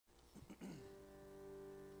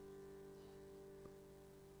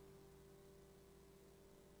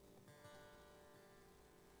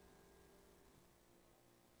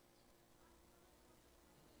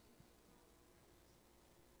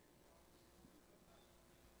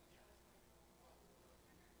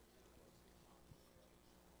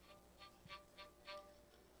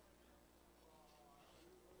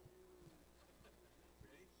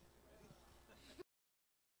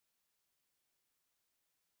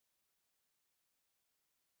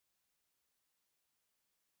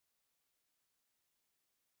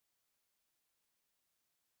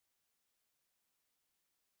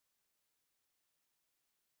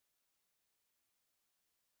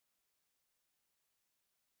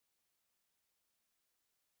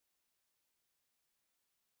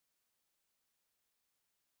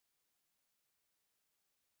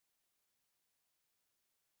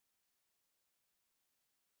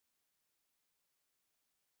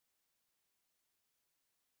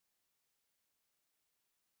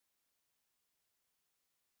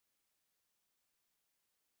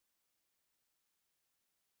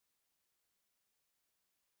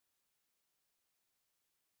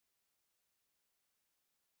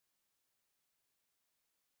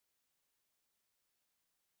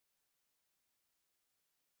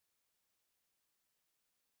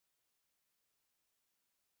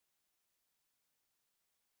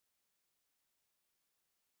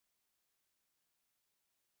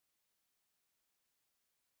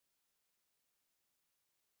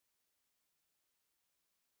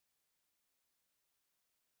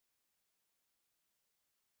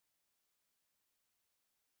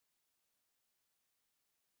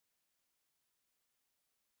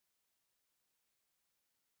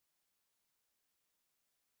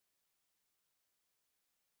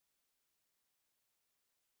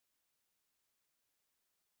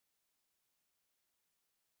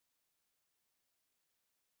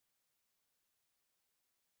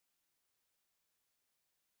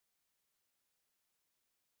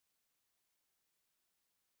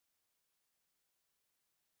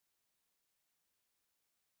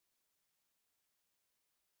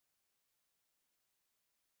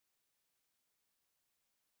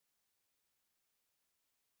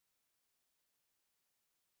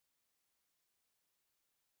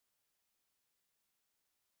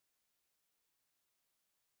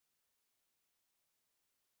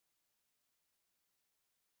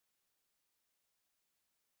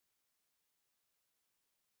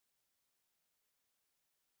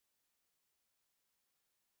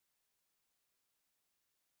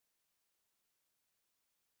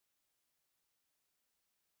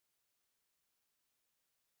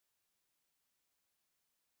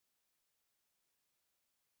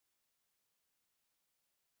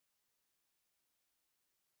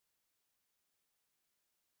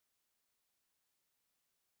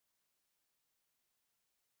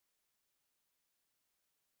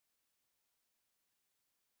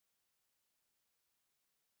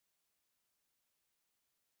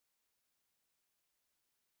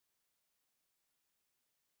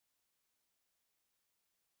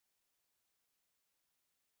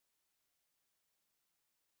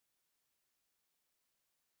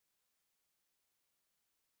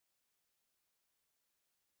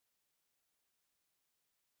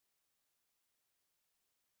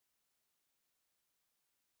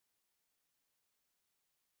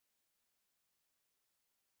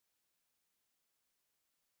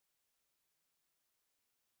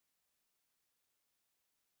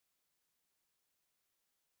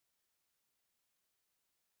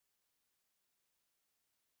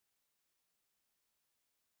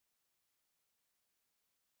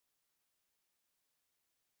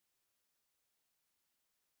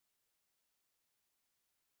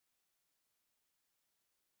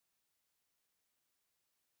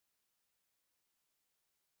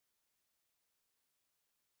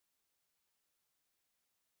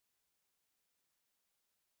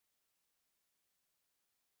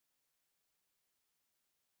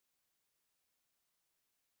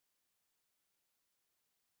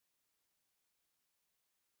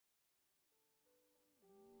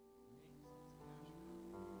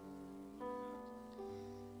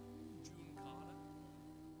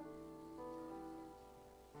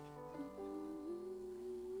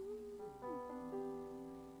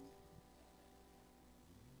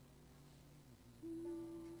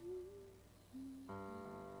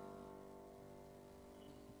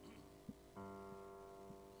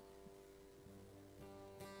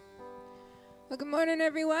Well, good morning,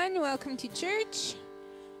 everyone. Welcome to church.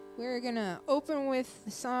 We're going to open with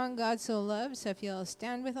the song God So Loved, so if you'll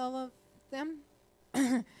stand with all of them.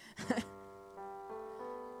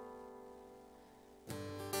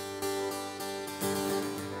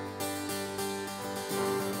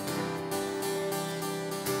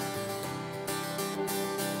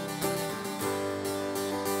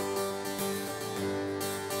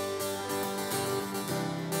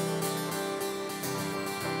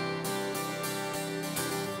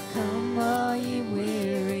 Come all ye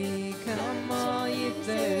weary, come all ye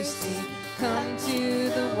thirsty, come to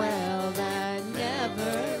the well that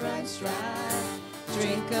never runs dry.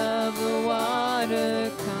 Drink of the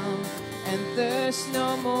water, come and thirst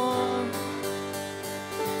no more.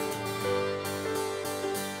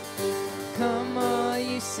 Come all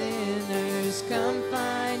ye sinners, come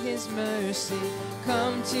find his mercy,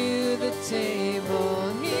 come to the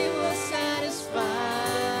table, he will satisfy.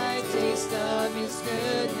 Taste of his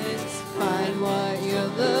goodness, find what you're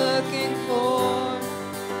looking for.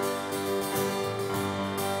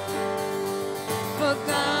 For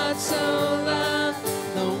God so loved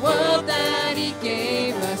the world that he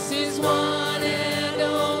gave us his one and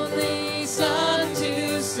only Son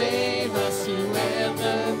to save us.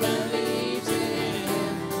 Whoever believes in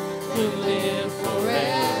him will live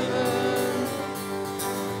forever.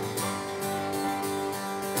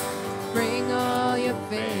 Bring all your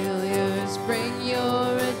failures, bring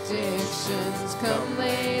your addictions, come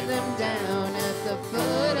lay them down at the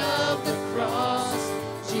foot of the cross.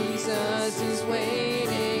 Jesus is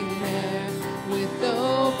waiting there with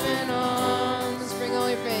open arms. Bring all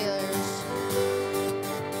your failures.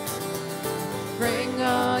 Bring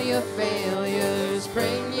all your failures,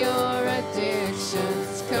 bring your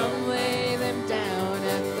addictions, come lay them down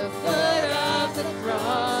at the foot of the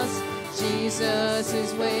cross. Jesus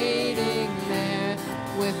is waiting there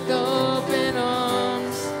with open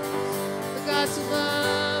arms. For God so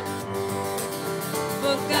loved,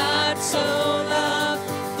 for God so loved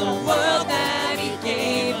the world that he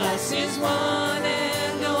gave us his one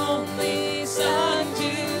and only Son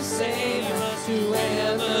to save us.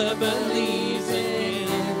 Whoever believes in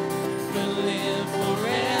him will live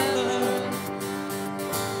forever.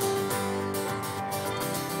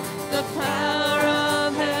 The power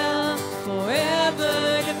of hell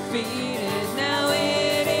forever defeated. Now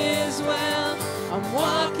it is well. I'm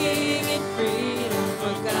walking in freedom.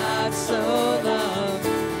 For God so loved,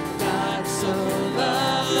 God so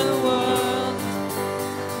loved the world.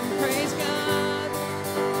 Praise God,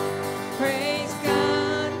 praise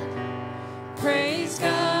God, praise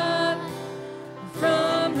God,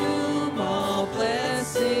 from whom all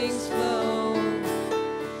blessings flow.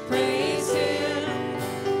 Praise him,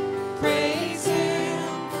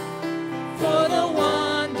 for the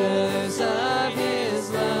wonders of his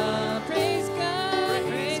love. Praise God,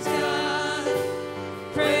 praise God,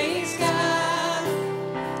 praise God,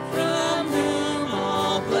 from whom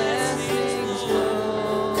all blessings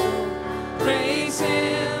flow. Praise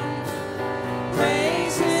him,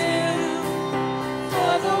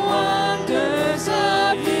 for the wonders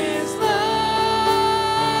of his love.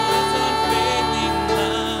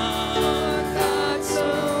 God so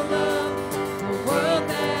loved the world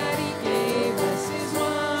that he gave us his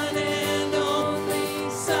one and only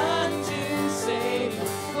Son to save us.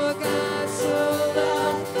 For God so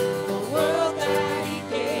loved the world that he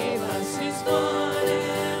gave us his one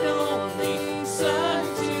and only Son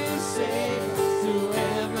to save us.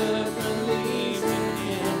 Whoever believes in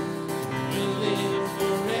him will live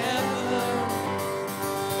forever.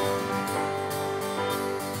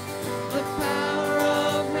 The power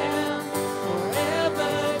of hell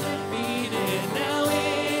forever defeated. Now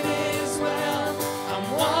it is well. I'm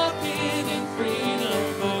walking in freedom.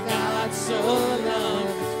 For God so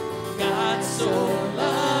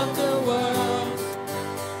loved the world.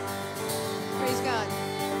 Praise God.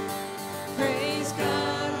 Praise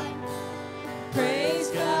God. Praise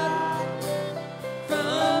God.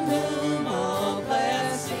 From whom all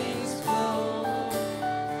blessings flow.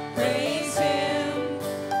 Praise him,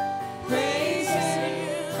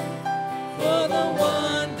 for the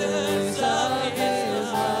wonders of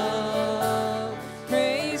his love.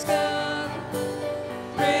 Praise God,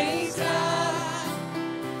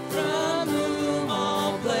 from whom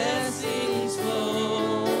all blessings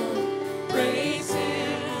flow. Praise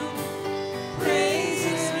him,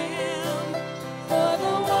 for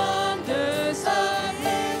the wonders of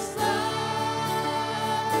his love.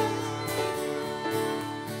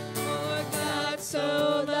 For God so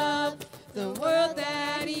loved the world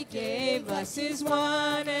that he gave us his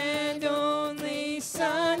one and only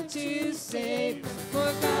Son to save.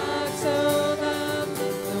 For God so loved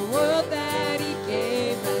the world that he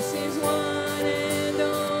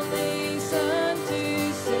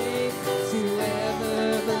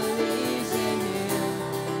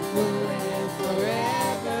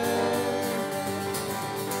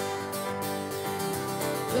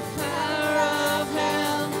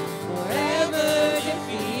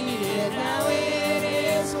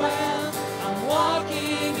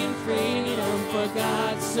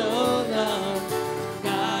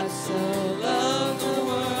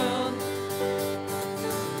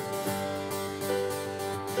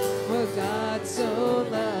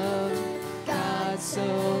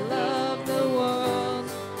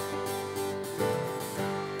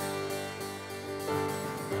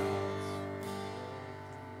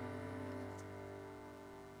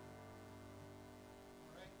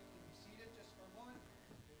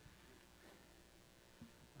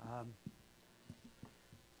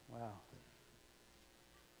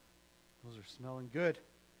Those are smelling good.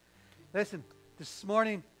 Listen, this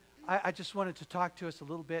morning, I just wanted to talk to us a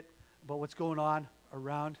little bit about what's going on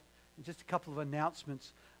around, and just a couple of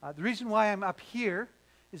announcements. The reason why I'm up here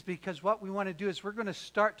is because what we want to do is we're going to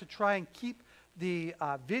start to try and keep the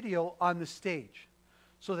video on the stage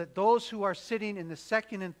so that those who are sitting in the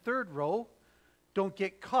second and third row don't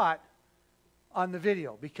get caught on the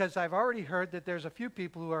video, because I've already heard that there's a few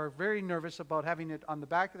people who are very nervous about having it on the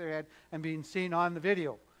back of their head and being seen on the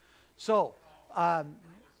video. So,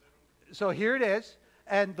 so here it is,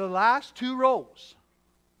 and the last two rows,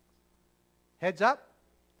 heads up,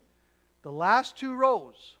 the last two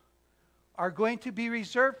rows are going to be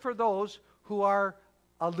reserved for those who are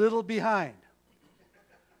a little behind.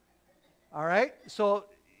 All right? So,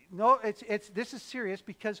 no, this is serious,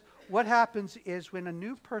 because what happens is when a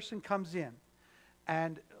new person comes in,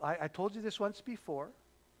 and I told you this once before,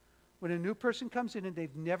 when a new person comes in and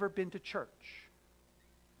they've never been to church,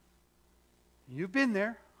 you've been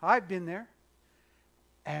there, I've been there,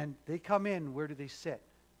 and they come in, where do they sit?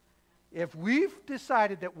 If we've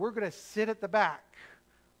decided that we're going to sit at the back,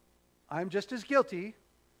 I'm just as guilty,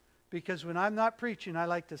 because when I'm not preaching, I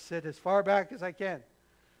like to sit as far back as I can.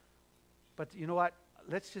 But you know what?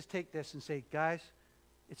 Let's just take this and say, guys,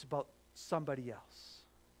 it's about somebody else.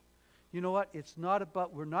 You know what? It's not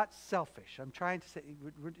about, we're not selfish. I'm trying to say,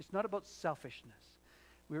 it's not about selfishness.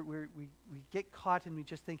 We get caught and we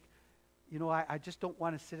just think, you know, I just don't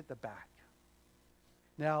want to sit at the back.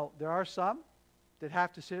 Now, there are some that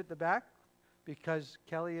have to sit at the back because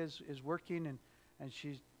Kelly is working and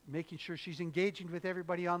she's making sure she's engaging with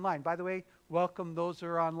everybody online. By the way, welcome those who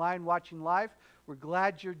are online watching live. We're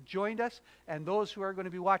glad you joined us. And those who are going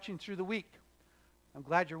to be watching through the week, I'm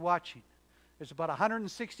glad you're watching. There's about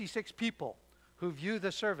 166 people who view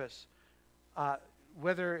the service,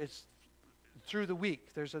 whether it's through the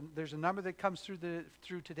week. There's a number that comes through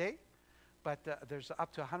today, but there's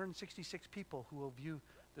up to 166 people who will view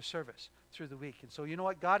the service through the week. And so you know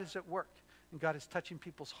what? God is at work, and God is touching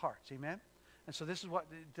people's hearts. Amen? And so this is what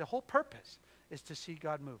the whole purpose is, to see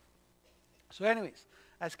God move. So anyways,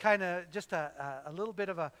 that's kind of just a little bit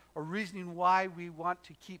of a reasoning why we want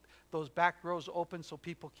to keep those back rows open so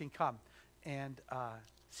people can come and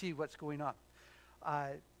see what's going on.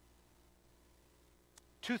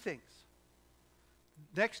 Two things.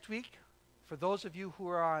 Next week, for those of you who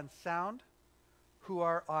are on sound, who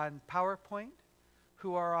are on PowerPoint,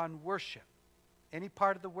 who are on worship, any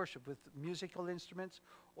part of the worship with musical instruments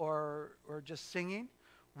or just singing,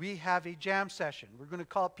 we have a jam session. We're going to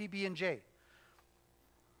call it PB&J.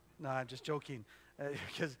 No, I'm just joking,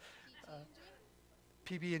 because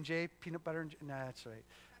PB&J, peanut butter and no, that's right.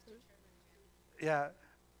 Yeah.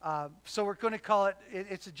 So we're going to call it,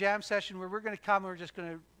 it's a jam session where we're going to come and we're just going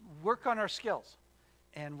to work on our skills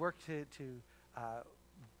and work to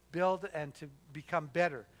build and to become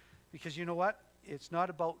better. Because you know what? It's not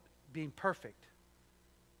about being perfect,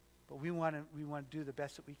 but we want to do the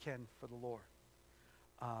best that we can for the Lord.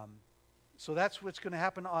 So that's what's going to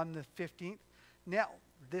happen on the 15th. Now,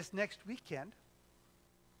 this next weekend,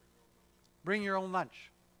 bring your own lunch.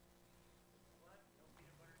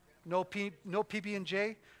 No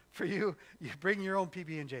PB&J for you. You bring your own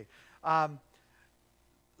PB&J.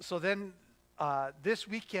 So then this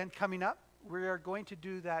weekend coming up, we are going to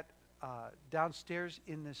do that downstairs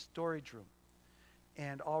in the storage room.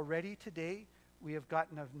 And already today, we have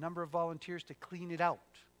gotten a number of volunteers to clean it out.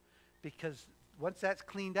 Because once that's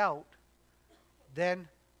cleaned out, then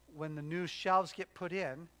when the new shelves get put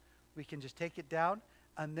in, we can just take it down.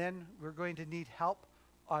 And then we're going to need help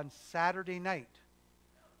on Saturday night.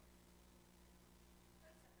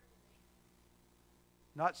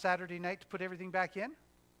 Not Saturday night to put everything back in?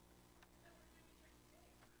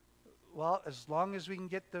 Well, as long as we can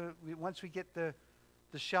get once we get the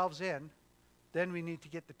shelves in, then we need to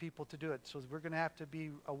get the people to do it. So we're going to have to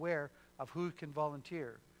be aware of who can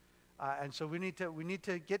volunteer. And so we need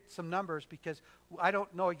to get some numbers, because I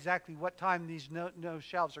don't know exactly what time these no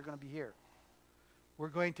shelves are going to be here. We're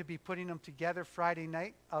going to be putting them together Friday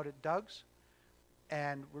night out at Doug's,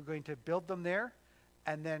 and we're going to build them there.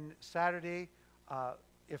 And then Saturday,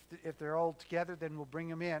 if they're all together, then we'll bring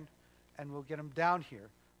them in and we'll get them down here.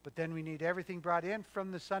 But then we need everything brought in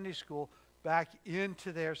from the Sunday school back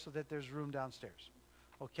into there so that there's room downstairs.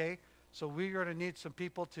 Okay? So we're going to need some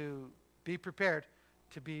people to be prepared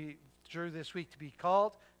to be, through this week, to be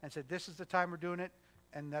called and said, this is the time we're doing it,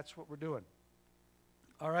 and that's what we're doing.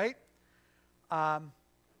 All right?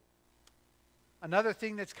 Another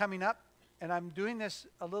thing that's coming up, and I'm doing this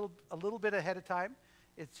a little bit ahead of time.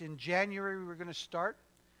 It's in January we're going to start.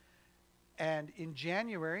 And in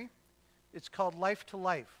January, it's called Life to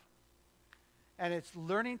Life. And it's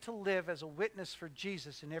learning to live as a witness for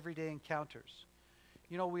Jesus in everyday encounters.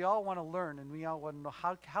 You know, we all want to learn, and we all want to know,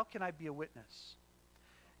 how can I be a witness?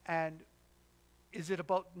 And is it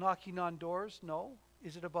about knocking on doors? No.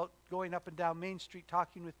 Is it about going up and down Main Street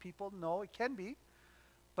talking with people? No, it can be.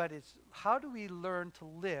 But it's how do we learn to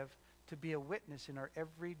live to be a witness in our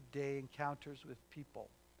everyday encounters with people?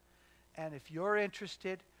 And if you're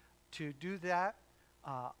interested to do that,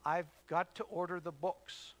 I've got to order the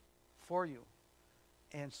books for you.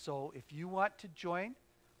 And so if you want to join,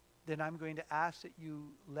 then I'm going to ask that you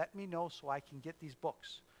let me know so I can get these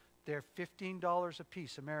books. They're $15 a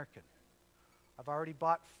piece, American. I've already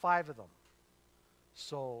bought 5 of them.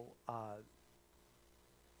 So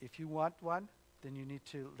if you want one, then you need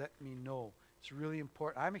to let me know. It's really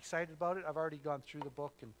important. I'm excited about it. I've already gone through the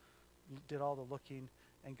book and did all the looking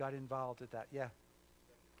and got involved with that. Yeah.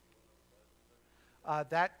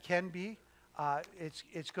 That can be.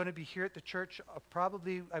 It's going to be here at the church.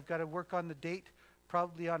 Probably, I've got to work on the date,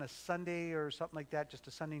 probably on a Sunday or something like that, just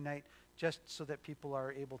a Sunday night, just so that people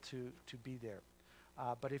are able to be there.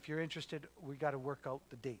 But if you're interested, we got to work out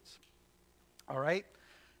the dates. All right?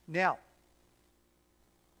 Now,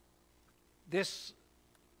 this,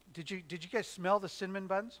 did you guys smell the cinnamon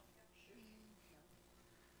buns?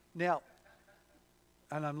 Now,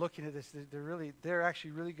 and I'm looking at this, they're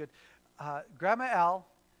actually really good. Grandma Al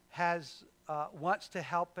wants to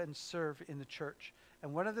help and serve in the church.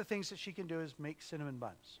 And one of the things that she can do is make cinnamon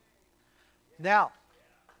buns. Now,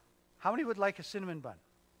 how many would like a cinnamon bun?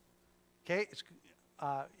 Okay,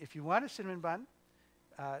 if you want a cinnamon bun,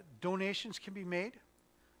 donations can be made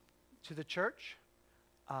to the church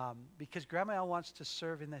because Grandma Al wants to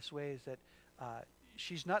serve in this way is that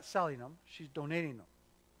she's not selling them, she's donating them.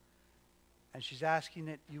 And she's asking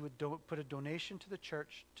that you would put a donation to the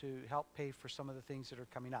church to help pay for some of the things that are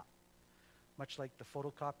coming up, much like the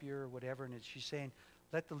photocopier or whatever. And she's saying,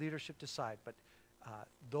 let the leadership decide. But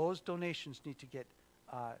those donations need to get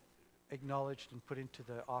acknowledged and put into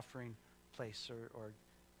the offering place or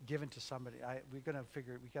given to somebody. We got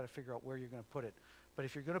to figure out where you're going to put it. But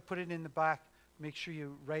if you're going to put it in the back, make sure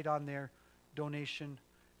you write on there donation,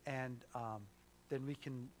 and then we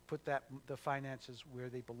can put the finances where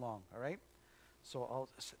they belong. All right. So I'll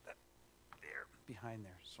set that there, behind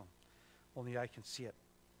there, so only I can see it.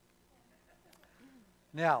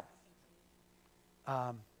 Now,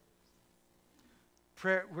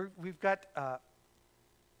 prayer, we've got,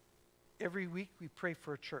 every week we pray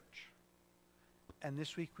for a church. And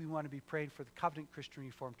this week we want to be praying for the Covenant Christian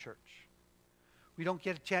Reformed Church. We don't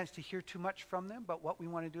get a chance to hear too much from them, but what we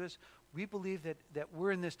want to do is we believe that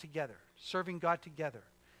we're in this together, serving God together.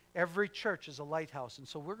 Every church is a lighthouse, and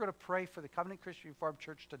so we're going to pray for the Covenant Christian Reformed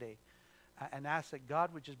Church today and ask that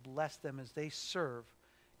God would just bless them as they serve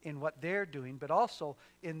in what they're doing, but also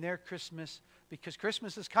in their Christmas, because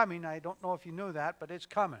Christmas is coming. I don't know if you knew that, but it's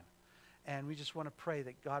coming. And we just want to pray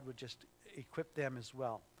that God would just equip them as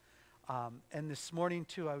well. And this morning,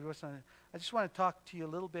 too, I just want to talk to you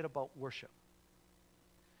a little bit about worship.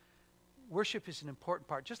 Worship is an important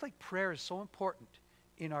part. Just like prayer is so important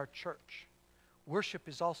in our church, worship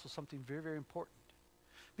is also something very, very important.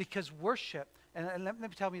 Because worship, and let me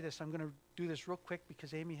tell you this, I'm going to do this real quick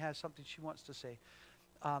because Amy has something she wants to say.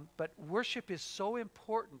 But worship is so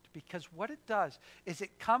important because what it does is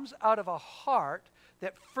it comes out of a heart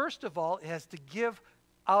that, first of all, it has to give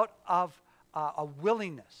out of a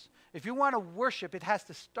willingness. If you want to worship, it has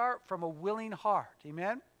to start from a willing heart.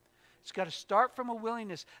 Amen? It's got to start from a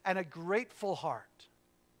willingness and a grateful heart.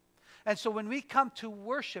 And so when we come to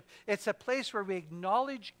worship, it's a place where we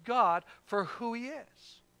acknowledge God for who He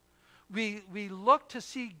is. We look to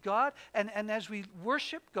see God, and as we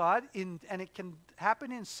worship God, and it can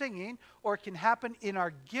happen in singing, or it can happen in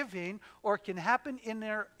our giving, or it can happen in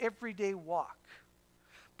our everyday walk.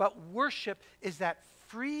 But worship is that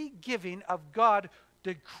free giving of God,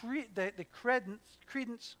 the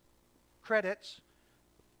credits,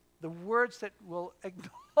 the words that will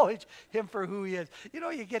acknowledge Him for who He is. You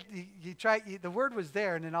know, the word was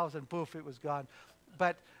there, and then all of a sudden, poof, it was gone.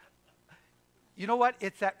 But you know what?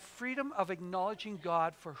 It's that freedom of acknowledging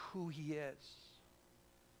God for who He is.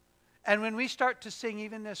 And when we start to sing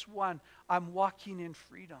even this one, I'm walking in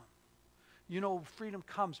freedom. You know, freedom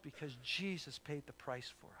comes because Jesus paid the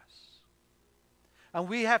price for us. And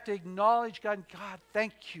we have to acknowledge God. God,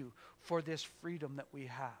 thank you for this freedom that we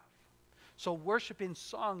have. So worship in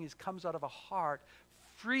song comes out of a heart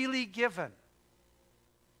freely given.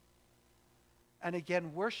 And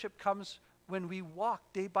again, worship comes when we walk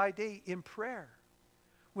day by day in prayer.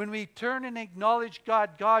 When we turn and acknowledge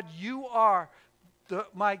God, God, you are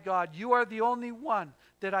my God. You are the only one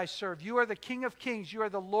that I serve. You are the King of Kings. You are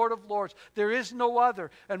the Lord of Lords. There is no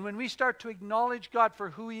other. And when we start to acknowledge God for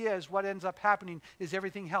who he is, what ends up happening is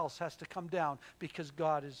everything else has to come down because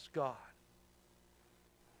God is God.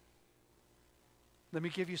 Let me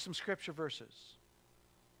give you some scripture verses.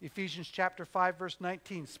 Ephesians chapter 5, verse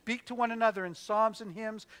 19. Speak to one another in psalms and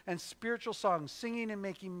hymns and spiritual songs, singing and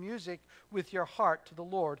making music with your heart to the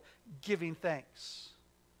Lord, giving thanks.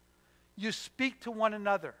 You speak to one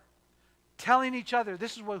another, telling each other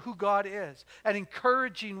this is who God is, and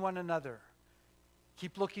encouraging one another.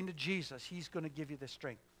 Keep looking to Jesus. He's going to give you the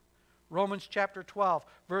strength. Romans chapter 12,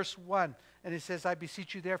 verse 1. And it says, I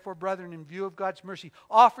beseech you therefore, brethren, in view of God's mercy,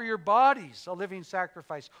 offer your bodies a living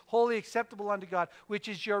sacrifice, wholly acceptable unto God, which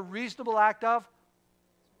is your reasonable act of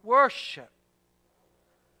worship.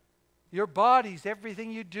 Your bodies,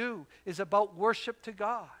 everything you do, is about worship to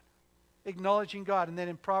God, acknowledging God. And then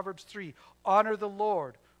in Proverbs 3, honor the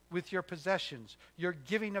Lord with your possessions, your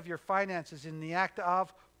giving of your finances in the act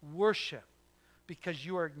of worship, because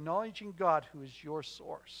you are acknowledging God who is your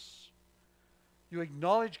source. You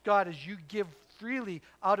acknowledge God as you give freely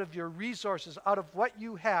out of your resources, out of what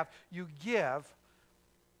you have, you give,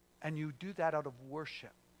 and you do that out of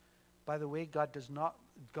worship. By the way, God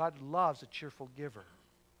loves a cheerful giver.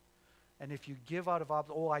 And if you give out of,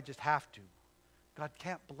 I just have to, God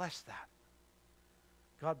can't bless that.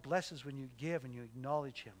 God blesses when you give and you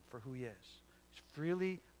acknowledge him for who he is. It's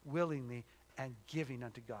freely, willingly, and giving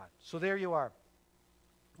unto God. So there you are.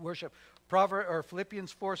 Worship.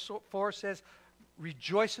 Philippians 4 says,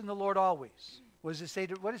 rejoice in the Lord always. What does it say?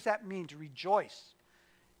 What does that mean, to rejoice?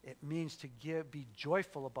 It means to be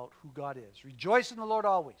joyful about who God is. Rejoice in the Lord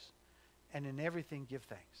always, and in everything give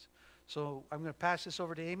thanks. So I'm going to pass this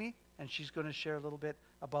over to Amy, and she's going to share a little bit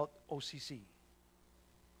about OCC.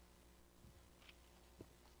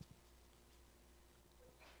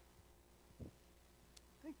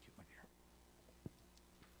 Thank you, my dear.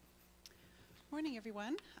 Morning,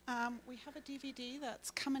 everyone. We have a DVD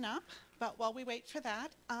that's coming up, but while we wait for that,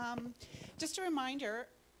 just a reminder,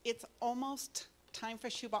 it's almost time for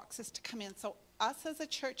shoe boxes to come in. So us as a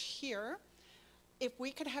church here, if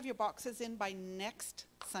we could have your boxes in by next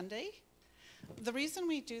Sunday. The reason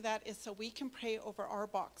we do that is so we can pray over our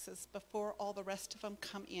boxes before all the rest of them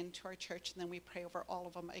come into our church, and then we pray over all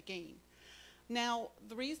of them again. Now,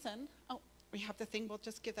 the reason, we have the thing, we'll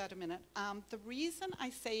just give that a minute. The reason I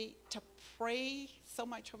say to pray so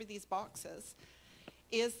much over these boxes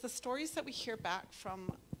is the stories that we hear back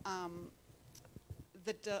from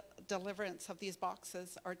the deliverance of these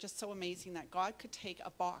boxes are just so amazing, that God could take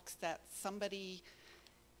a box that somebody,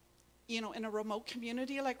 in a remote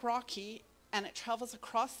community like Rocky, and it travels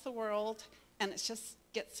across the world, and it just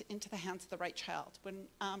gets into the hands of the right child. When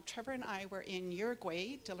Trevor and I were in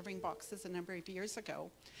Uruguay delivering boxes a number of years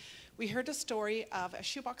ago, we heard a story of a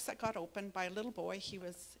shoebox that got opened by a little boy. He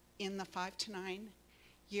was in the 5 to 9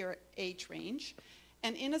 year age range.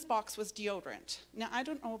 And in his box was deodorant. Now, I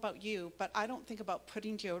don't know about you, but I don't think about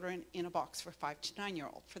putting deodorant in a box for 5 to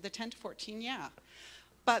 9-year-old. For the 10 to 14, yeah.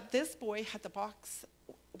 But this boy had the box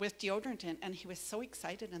with deodorant in, and he was so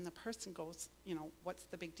excited, and the person goes, what's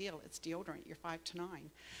the big deal? It's deodorant, you're 5 to 9.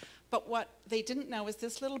 But what they didn't know is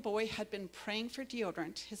this little boy had been praying for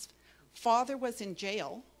deodorant. His father was in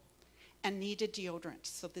jail and needed deodorant.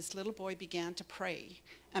 So this little boy began to pray.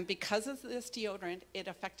 And because of this deodorant, it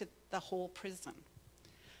affected the whole prison.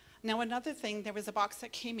 Now, another thing, there was a box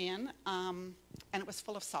that came in, and it was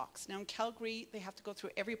full of socks. Now, in Calgary, they have to go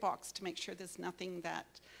through every box to make sure there's nothing that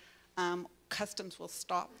customs will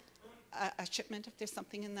stop a shipment if there's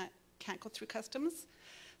something in that can't go through customs.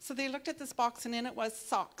 So they looked at this box, and in it was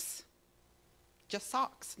socks. Just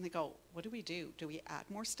socks. And they go, what do we do? Do we add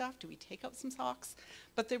more stuff? Do we take out some socks?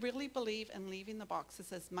 But they really believe in leaving the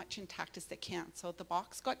boxes as much intact as they can. So the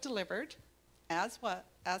box got delivered as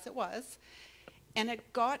it was, and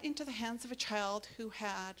it got into the hands of a child who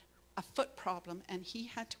had a foot problem, and he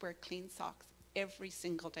had to wear clean socks every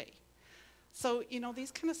single day. So,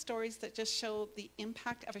 these kind of stories that just show the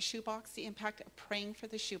impact of a shoebox, the impact of praying for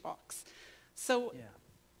the shoebox. So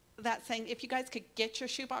that's saying, if you guys could get your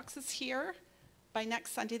shoeboxes here by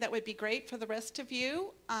next Sunday, that would be great. For the rest of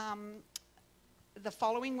you, the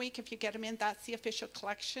following week, if you get them in, that's the official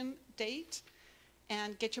collection date.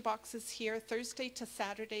 And get your boxes here. Thursday to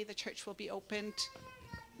Saturday, the church will be opened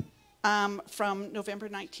from November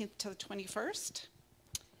 19th to the 21st.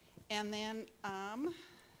 And then,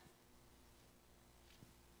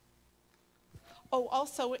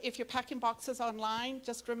 also, if you're packing boxes online,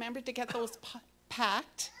 just remember to get those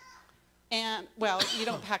packed. And, well, you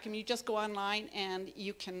don't pack them. You just go online and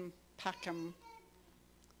you can pack them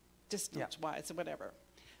distance-wise or whatever.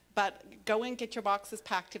 But go and get your boxes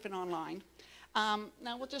packed even online.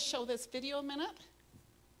 Now we'll just show this video a minute.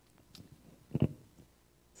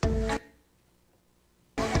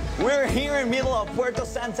 We're here in the middle of Puerto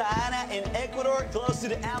Santa Ana in Ecuador, close to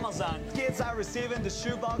the Amazon. Kids are receiving the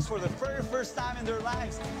shoebox for the very first time in their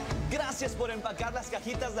lives. Gracias por empacar las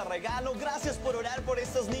cajitas de regalo. Gracias por orar por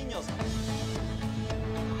estos niños.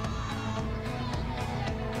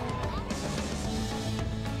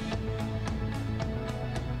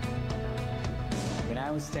 When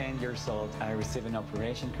I was 10 years old, I received an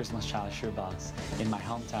Operation Christmas Child shoebox in my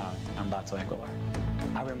hometown, Ambato, Ecuador.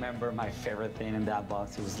 I remember my favorite thing in that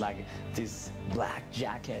box. It was like this black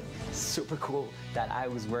jacket, super cool, that I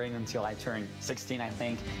was wearing until I turned 16, I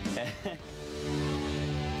think.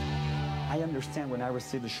 I understand when I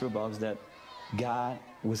received the shoebox that God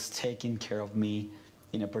was taking care of me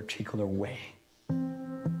in a particular way.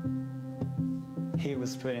 He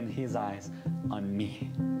was putting His eyes on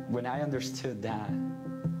me. When I understood that,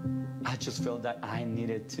 I just felt that I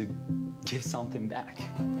needed to give something back.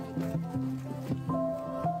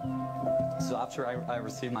 So after I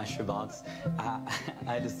received my shoebox,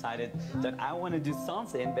 I decided that I want to do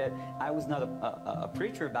something, but I was not a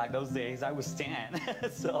preacher back those days. I was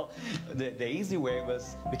 10. So the easy way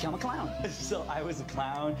was become a clown. So I was a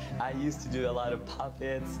clown. I used to do a lot of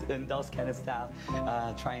puppets and those kind of stuff,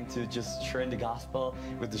 trying to just share the gospel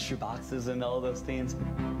with the shoeboxes and all those things.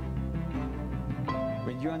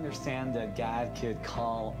 When you understand that God could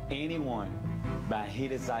call anyone, but He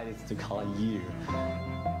decided to call you,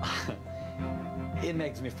 it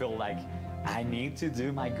makes me feel like I need to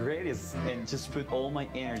do my greatest and just put all my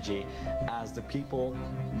energy as the people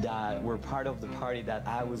that were part of the party that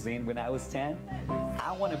I was in when I was 10.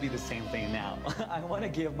 I want to be the same thing now. I want to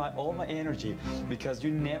give all my energy, because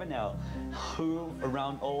you never know who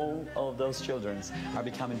around all of those children are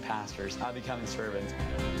becoming pastors, are becoming servants.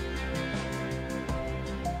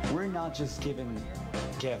 We're not just giving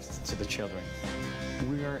gifts to the children.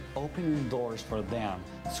 We are opening doors for them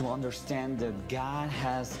to understand that God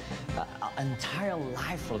has an entire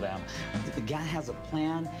life for them. God has a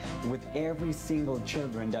plan with every single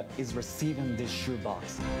children that is receiving this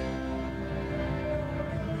shoebox.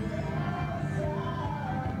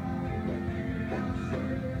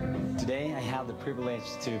 Today, I have the privilege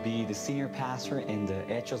to be the senior pastor in the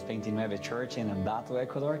Hechos 29 church in Ambato,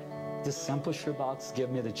 Ecuador. This simple shoebox gave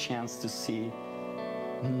me the chance to see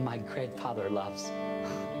my great Father loves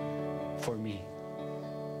for me.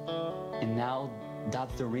 And now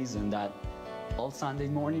that's the reason that all Sunday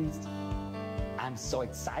mornings I'm so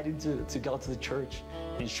excited to go to the church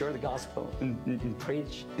and share the gospel and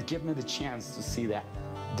preach. It gives me the chance to see that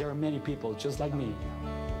there are many people just like me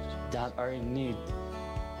that are in need,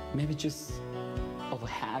 maybe just of a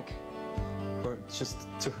hug, or just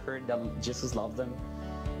to hear that Jesus loves them.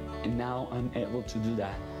 And now I'm able to do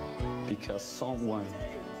that because someone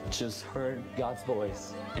just heard God's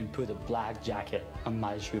voice and put a black jacket on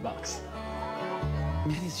my shoebox.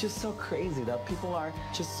 Man, it's just so crazy that people are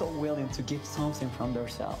just so willing to give something from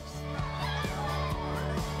themselves.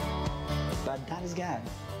 But that is God.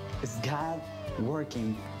 It's God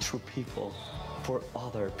working through people for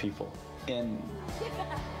other people. And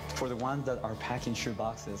for the ones that are packing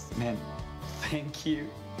shoeboxes, man, thank you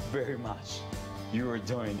very much. You are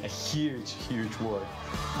doing a huge, huge work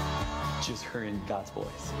just hearing God's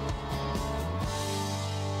voice.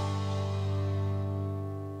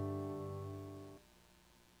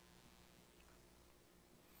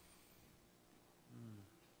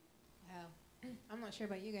 Wow. I'm not sure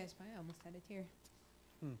about you guys, but I almost had a tear.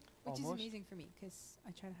 Which is amazing for me, because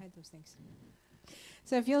I try to hide those things.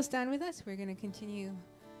 So if you'll stand with us, we're going to continue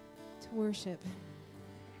to worship.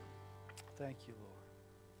 Thank you, Lord.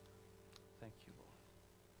 Thank you, Lord.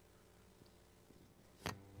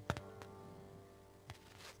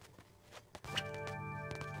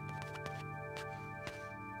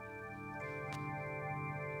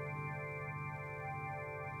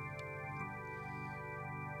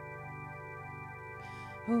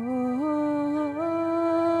 Oh,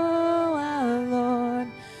 our Lord,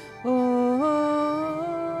 oh,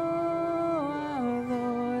 our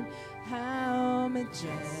Lord, how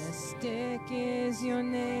majestic is your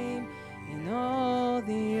name in all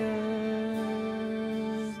the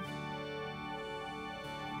earth.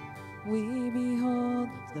 We behold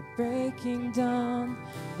the breaking dawn,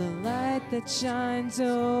 the light that shines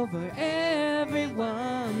over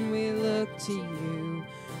everyone. We look to you.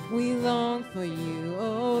 We long for you,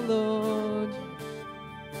 oh Lord.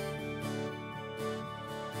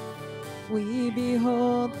 We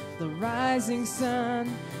behold the rising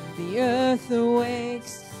sun, the earth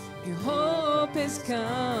awakes, Your hope has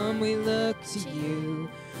come, we look to you.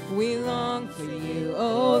 We long for you,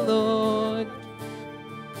 oh Lord.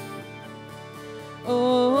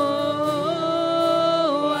 Oh,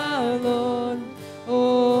 our Lord.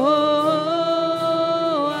 Oh,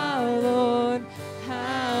 our Lord.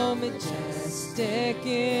 How majestic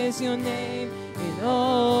is your name in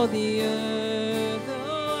all the earth,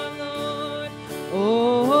 oh Lord.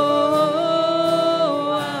 Oh,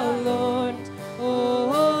 our Lord.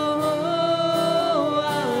 Oh,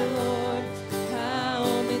 our Lord.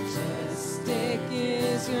 How majestic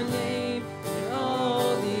is your name in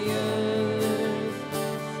all the earth.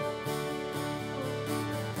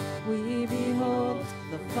 We behold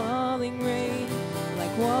the falling rain,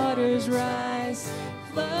 like waters rise,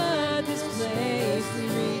 flood this place. We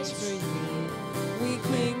reach for you, we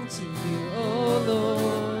cling to you, oh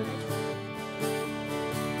Lord.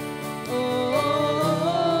 Oh,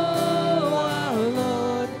 our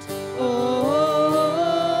Lord. Oh,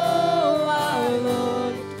 our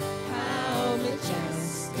Lord. How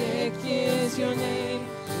majestic is your name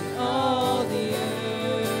in all the earth.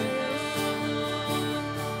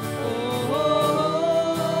 Oh,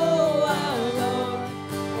 our Lord.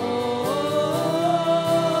 Oh,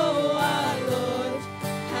 our Lord.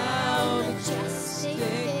 How majestic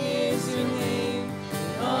is your name in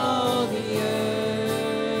all the earth.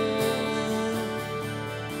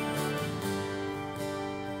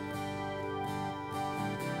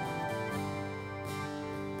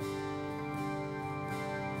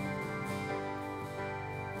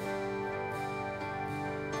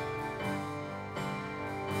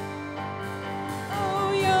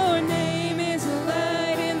 Oh, your name is a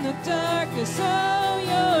light in the darkness. Oh,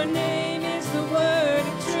 your name is the word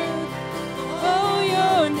of truth. Oh,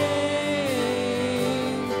 your name.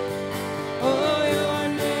 Oh, your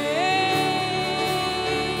name.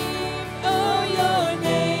 Oh, your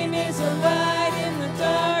name is a light in the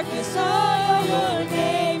darkness. Oh, your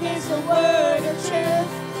name is the word of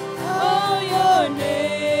truth. Oh, your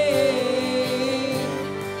name.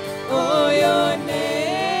 Oh, your name.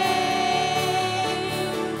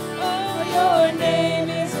 Oh, your name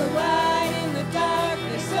is a light in the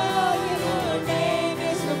darkness. Oh, your name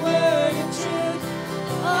is the word of truth.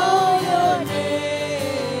 Oh, your name.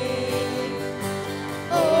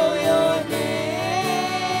 Oh, your name.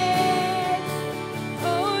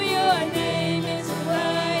 Oh, your name is a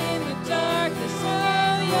light in the darkness.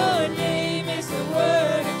 Oh, your name is the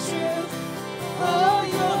word of truth. Oh,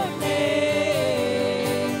 your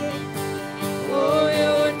name. Oh,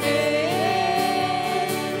 your name.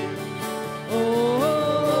 Oh,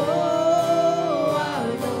 our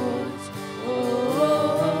Lord. Oh,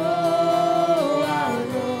 our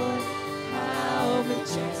Lord. How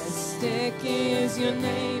majestic is your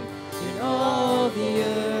name in all the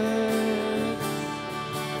earth.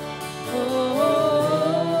 Oh,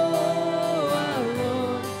 our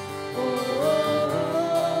Lord. Oh,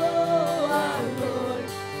 our Lord.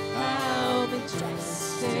 How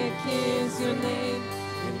majestic is your name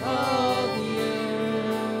in all the earth.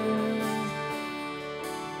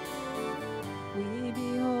 We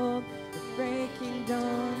behold the breaking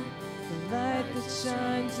dawn, the light that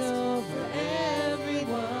shines over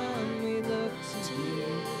everyone. We look to you,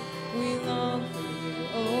 we long for you,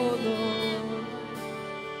 oh Lord.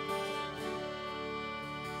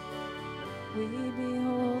 We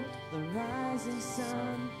behold the rising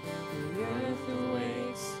sun, the earth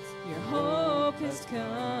awakes, your hope has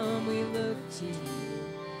come. We look to you,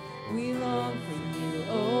 we long for you,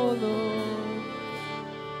 oh Lord.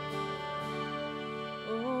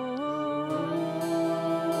 Oh,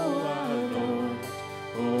 our Lord.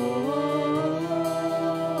 Oh,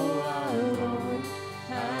 our Lord.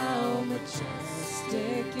 How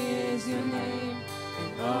majestic is your name in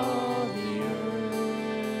all the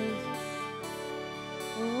earth.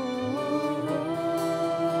 Oh,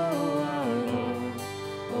 our Lord.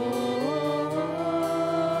 Oh,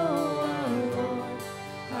 our Lord.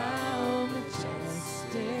 How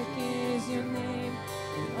majestic is your name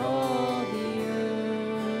in all the earth.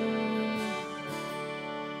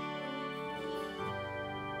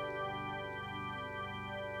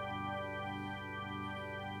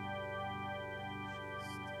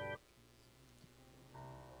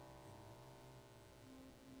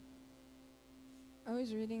 I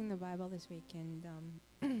was reading the Bible this week, and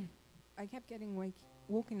I kept getting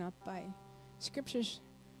woken up by scriptures.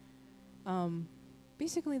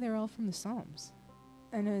 Basically, they're all from the Psalms,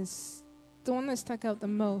 and it's the one that stuck out the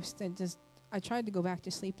most. I tried to go back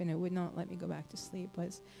to sleep, and it would not let me go back to sleep.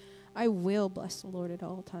 Was, I will bless the Lord at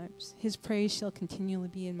all times. His praise shall continually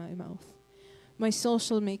be in my mouth. My soul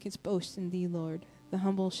shall make its boast in thee, Lord. The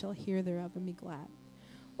humble shall hear thereof and be glad.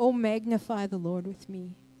 Oh, magnify the Lord with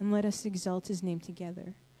me, and let us exalt his name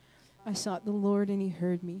together. I sought the Lord, and he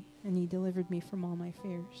heard me, and he delivered me from all my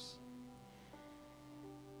fears.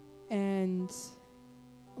 And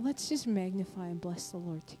let's just magnify and bless the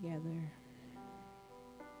Lord together.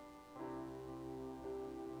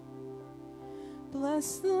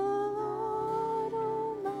 Bless the Lord,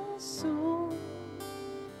 oh my soul,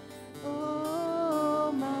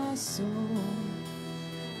 oh my soul,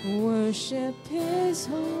 worship his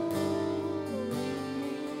holy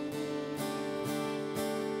name.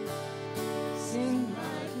 Sing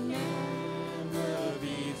like never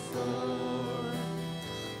before,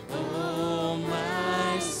 oh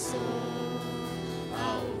my soul,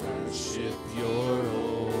 I'll worship your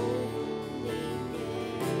holy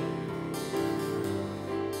name.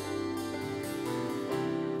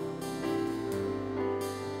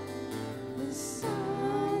 The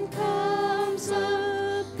sun comes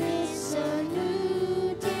up, it's a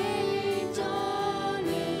new day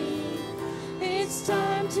dawning. It's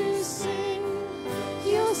time to sing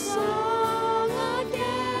your song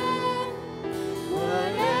again.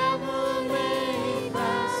 Whatever may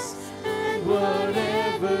pass and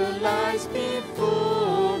whatever lies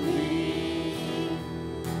before me,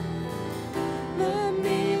 let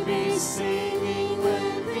me be singing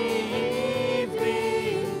when the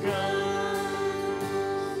evening comes.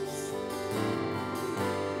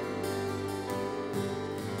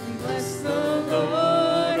 Bless the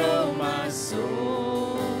Lord, oh my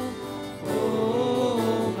soul,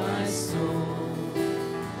 oh my soul,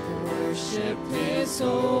 worship his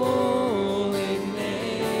holy name.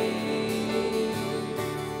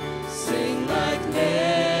 Sing like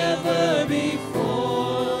never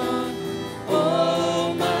before,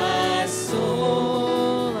 oh my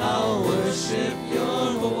soul, I'll worship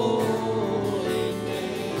your holy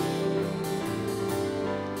name.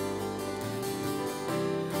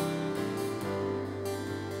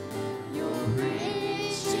 You're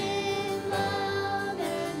rich in love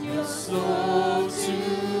and you're slow to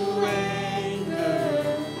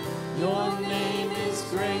anger. Your name is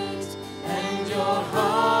great and your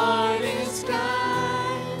heart is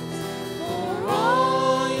kind. For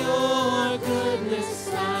all your goodness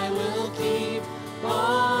I will keep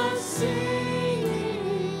on singing.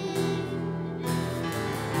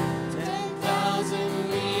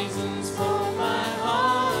 10,000 reasons for my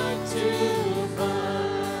heart to find.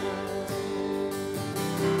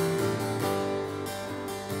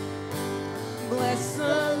 Bless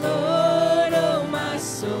the Lord, oh my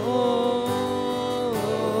soul,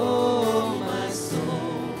 oh my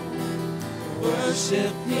soul,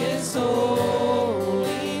 worship his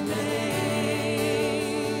holy name.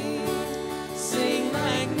 Sing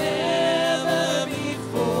like never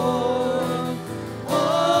before,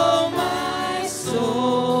 oh my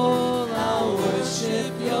soul, I'll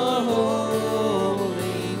worship your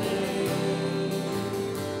holy name.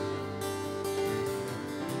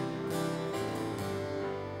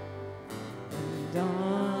 And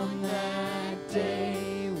on that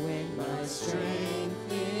day when my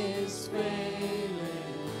strength is failing,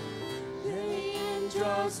 the end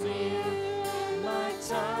draws near and my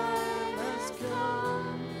time has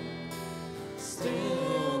come,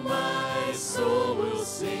 still my soul will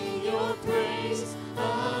sing your praise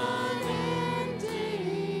unending.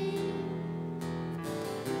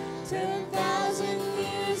 10,000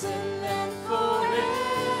 years and then forevermore.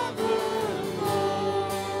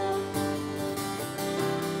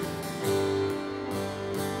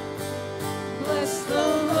 Bless the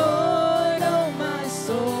Lord, oh my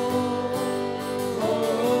soul,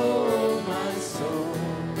 oh my soul,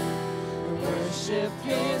 worship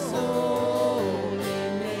his holy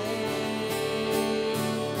name.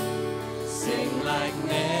 Sing like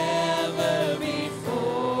never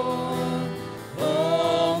before,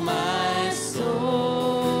 oh my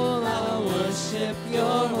soul, I'll worship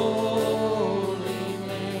your holy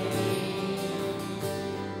name.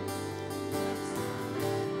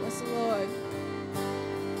 Bless the Lord.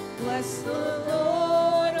 Bless the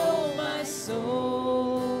Lord, oh my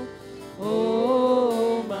soul,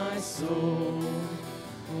 oh my soul,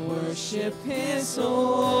 worship his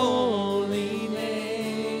holy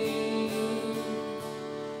name.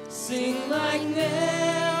 Sing like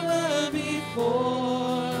never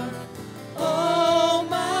before, oh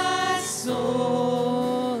my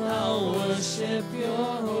soul, I'll worship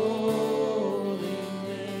your holy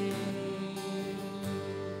name.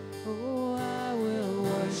 Oh, I will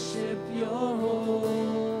worship your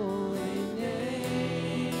holy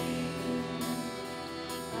name.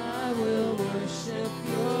 I will worship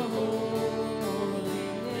your holy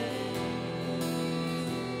name.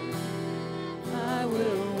 I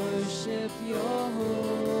will worship your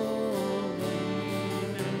holy name.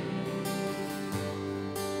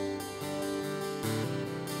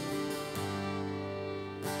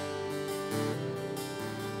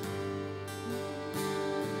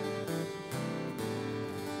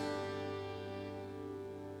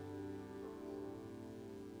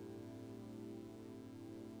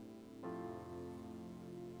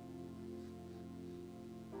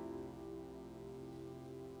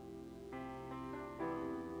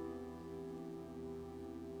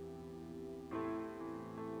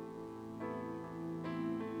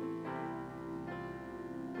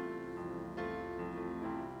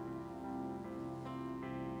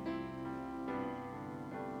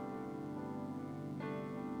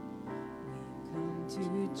 to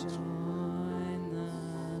join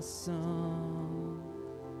the song.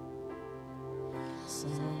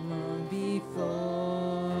 Someone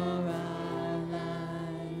before our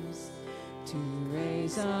lives, to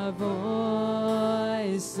raise our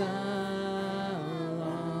voice along,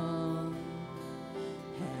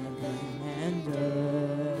 heaven and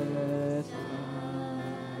earth wide.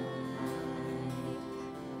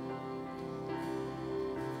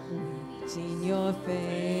 Waiting your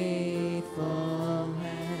faithful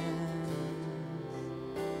hand,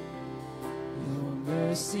 your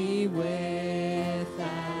mercy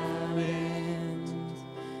without end,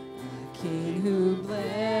 a King who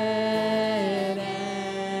bled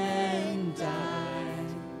and died,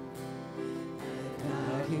 a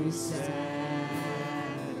God who sacrificed.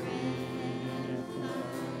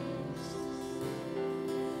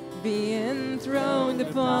 Be enthroned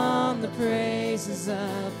upon the praises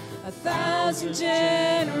of 1,000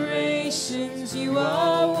 generations. You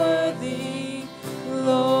are worthy,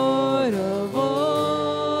 Lord of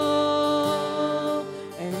all.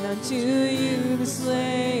 And unto you, the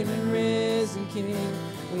slain and risen King,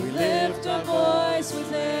 we lift our voice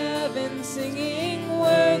with heaven, singing,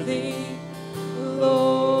 worthy,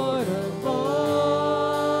 Lord of all.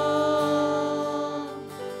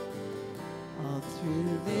 All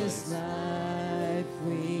through this life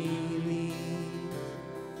we lead,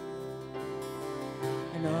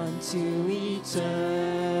 and unto eternity,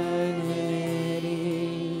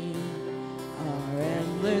 our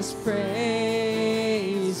endless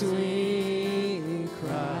praise we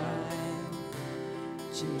cry.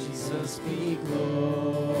 Jesus be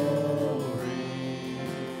glorified.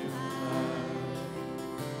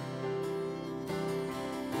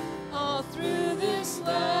 All through this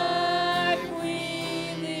life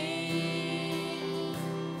we lead,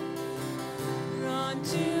 and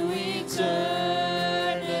unto eternity,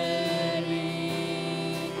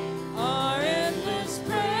 our endless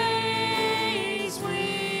praise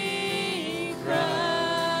we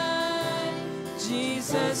cry.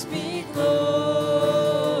 Jesus be glorified.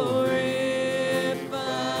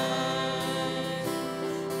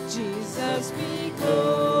 Jesus be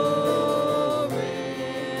glorified.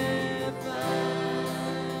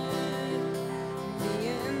 Be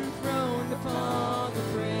enthroned upon the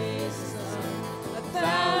praises of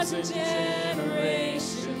 1,000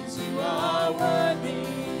 generations. You are worthy,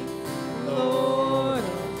 Lord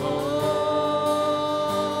of all.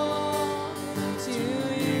 To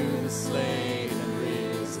you, the slain and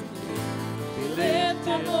risen King, we lift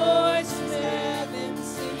our voice in heaven,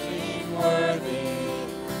 singing, worthy,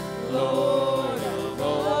 Lord of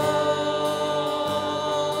all.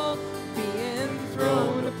 Be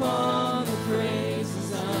enthroned upon the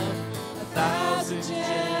praises of 1,000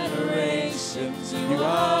 generations. You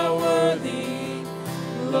are worthy,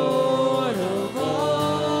 Lord of all.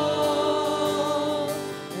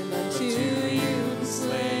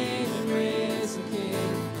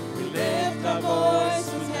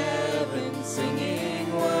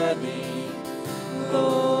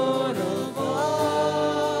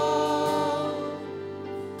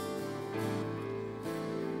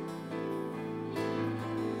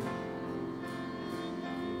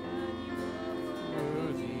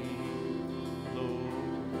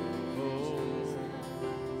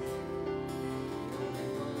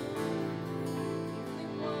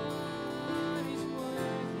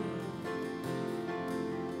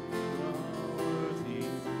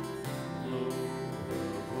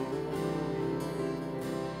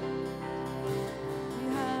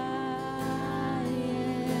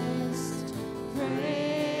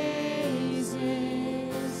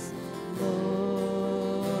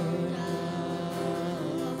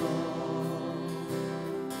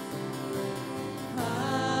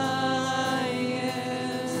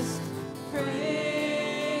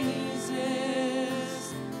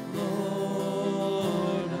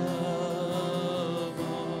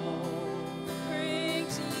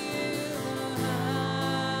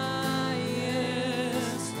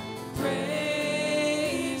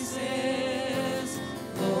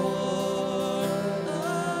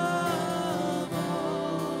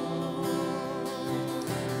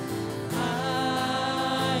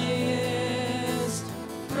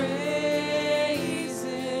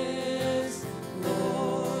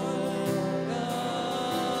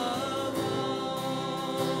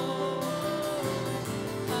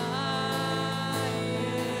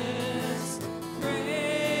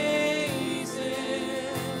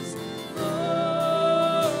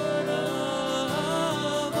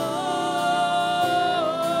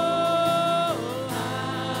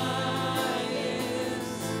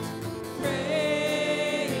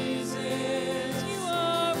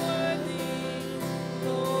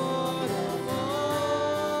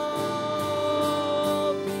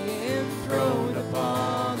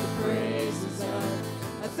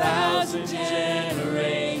 1,000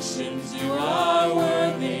 generations, you are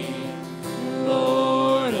worthy,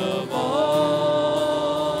 Lord of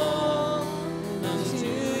all. And unto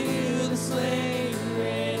you, the slain,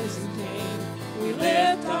 risen King, we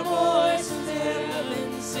lift our voice in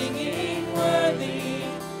heaven, singing, worthy,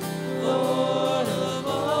 Lord of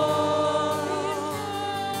all.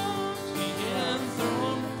 Be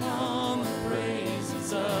enthroned upon the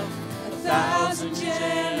praises of 1,000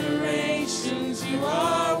 generations, you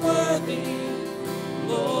are worthy,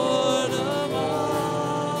 Lord of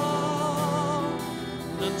all.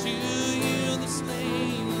 And unto you, the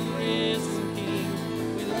slain and risen King,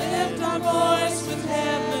 we lift our voice with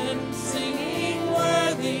heaven, singing,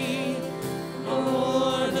 worthy,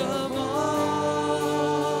 Lord of all.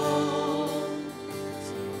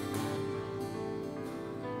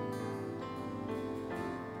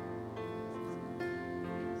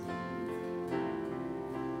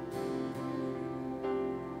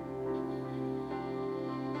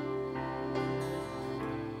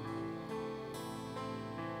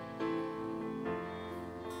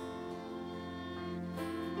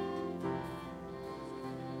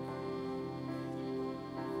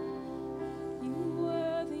 You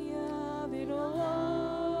worthy of it all.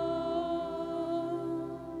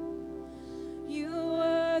 You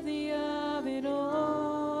worthy of it all.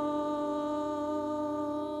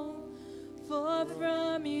 For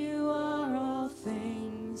from you are all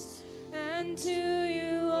things, and to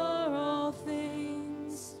you are all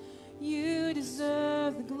things. You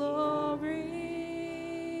deserve the glory.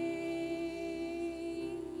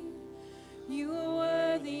 You are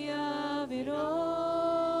worthy of it all.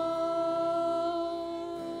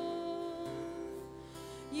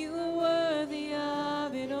 You are worthy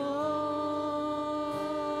of it all.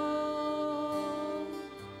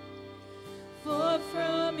 For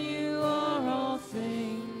from you are all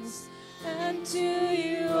things, and to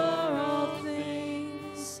you are all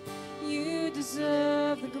things. You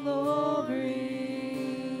deserve the glory.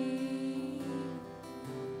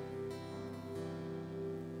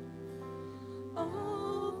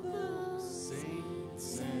 All the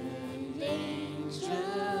Saints and angels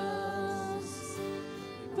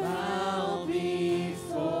bow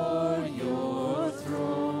before your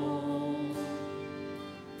throne.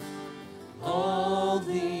 All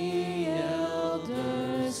the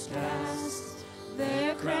elders cast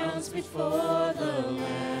their crowns before the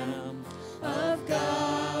Lamb of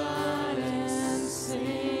God and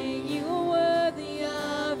sing, you are worthy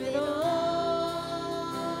of it all.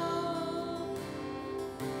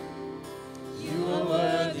 You are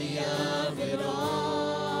worthy of it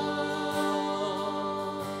all.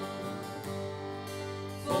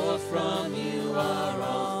 For from you are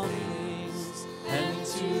all things, and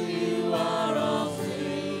to you are all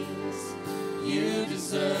things. You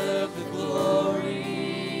deserve the glory.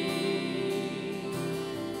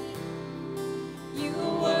 You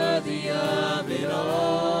are worthy of it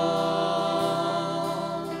all.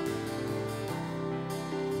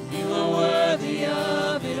 You are worthy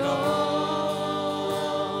of it all.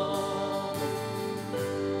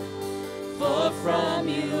 For from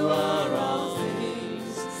you are all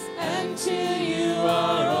things, and to you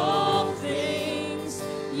are all things.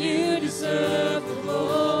 You deserve the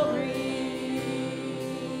glory.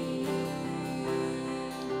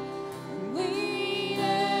 We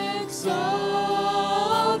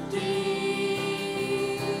exalt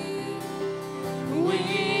thee. We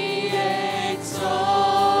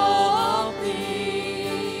exalt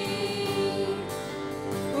thee.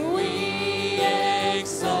 We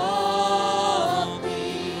exalt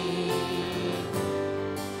thee.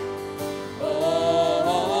 Oh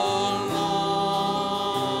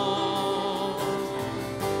Lord,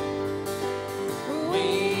 we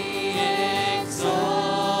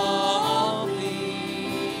exalt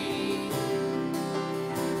thee.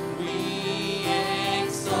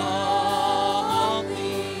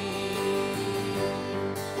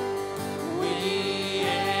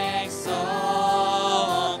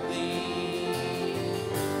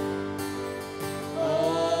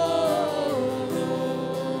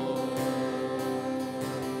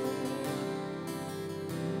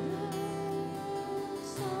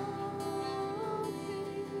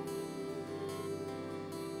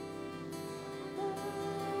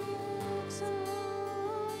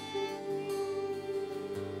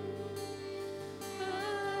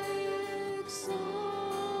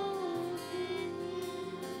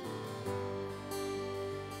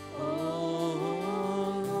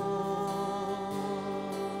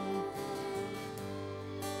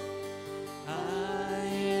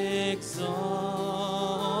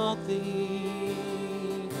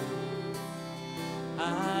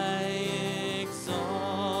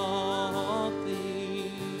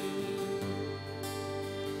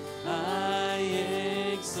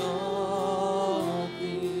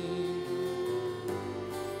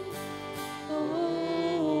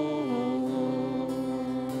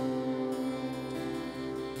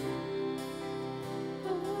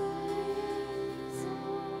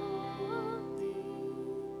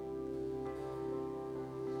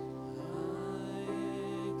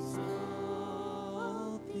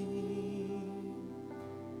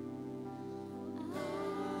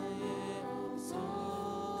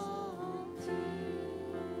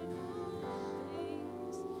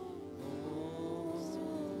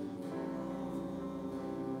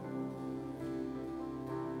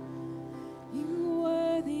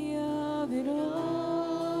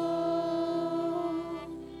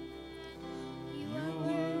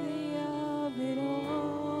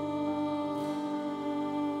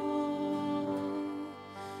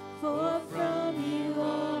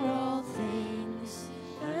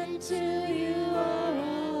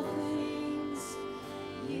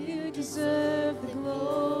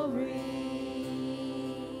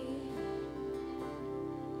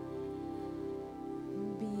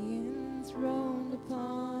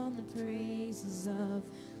 upon the praises of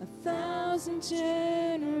 1,000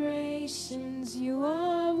 generations. You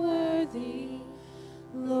are worthy,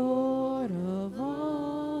 Lord of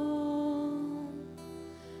all.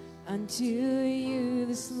 Unto you,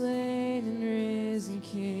 the slain and risen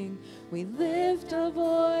King, we lift our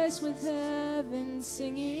voice with heaven,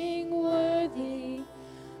 singing, worthy,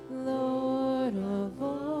 Lord of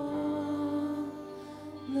all,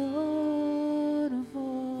 Lord of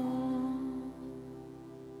all.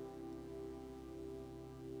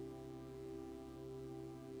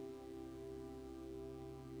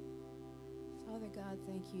 Father God,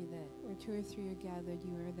 thank you that where two or three are gathered,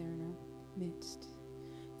 you are there in our midst.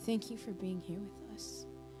 Thank you for being here with us.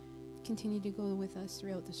 Continue to go with us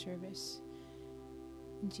throughout the service.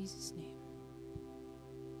 In Jesus' name.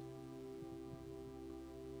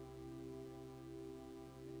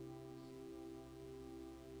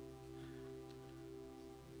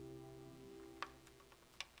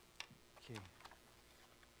 Okay.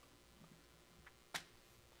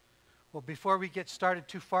 Well, before we get started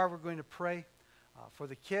too far, we're going to pray for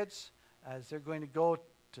the kids as they're going to go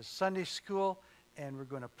to Sunday school, and we're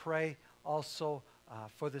going to pray also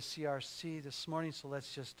for the CRC this morning. So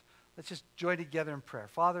let's just join together in prayer.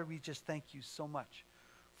 Father, we just thank you so much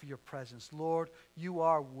for your presence. Lord, you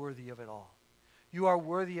are worthy of it all. You are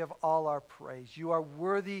worthy of all our praise. You are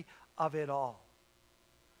worthy of it all.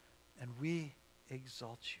 And we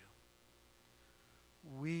exalt you.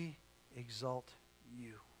 We exalt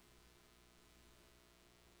you.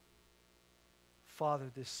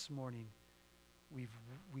 Father, this morning,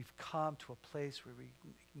 we've come to a place where we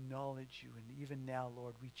acknowledge you. And even now,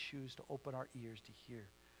 Lord, we choose to open our ears to hear.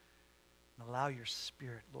 And allow your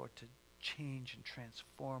Spirit, Lord, to change and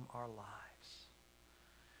transform our lives.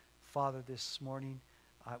 Father, this morning,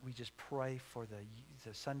 we just pray for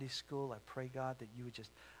the Sunday school. I pray, God, that you would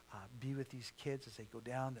just be with these kids as they go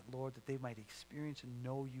down, that, Lord, that they might experience and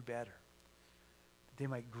know you better, that they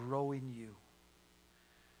might grow in you.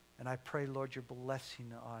 And I pray, Lord, your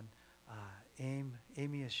blessing on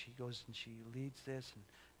Amy as she goes and she leads this,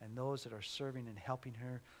 and those that are serving and helping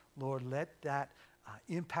her. Lord, let that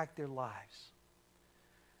impact their lives.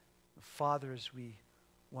 Father, as we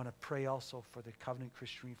want to pray also for the Covenant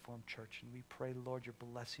Christian Reformed Church, and we pray, Lord, your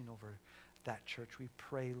blessing over that church. We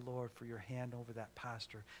pray, Lord, for your hand over that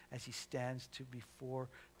pastor as he stands before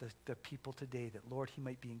the people today, that, Lord, he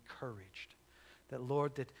might be encouraged. That,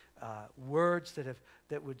 Lord, that words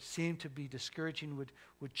that would seem to be discouraging would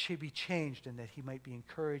be changed, and that he might be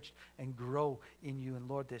encouraged and grow in you. And,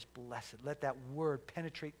 Lord, this blessed. Let that word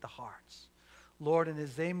penetrate the hearts. Lord, and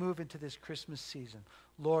as they move into this Christmas season,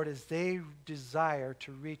 Lord, as they desire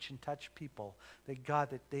to reach and touch people, that, God,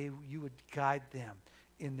 that you would guide them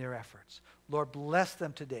in their efforts. Lord, bless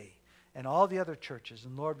them today and all the other churches.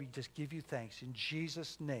 And, Lord, we just give you thanks. In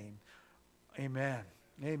Jesus' name, amen.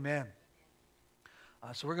 Amen.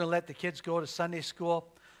 So we're going to let the kids go to Sunday school.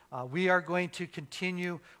 We are going to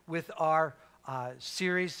continue with our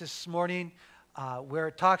series this morning where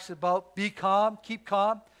it talks about be calm, keep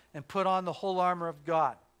calm, and put on the whole armor of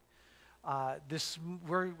God.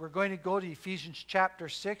 We're going to go to Ephesians chapter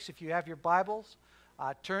 6. If you have your Bibles,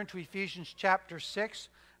 turn to Ephesians chapter 6,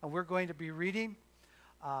 and we're going to be reading.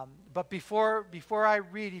 But before I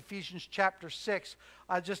read Ephesians chapter 6,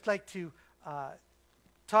 I'd just like to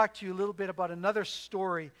talk to you a little bit about another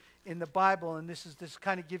story in the Bible, and this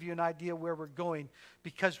kind of give you an idea where we're going,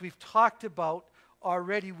 because we've talked about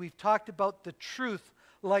the truth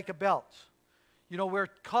like a belt. You know, we're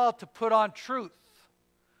called to put on truth.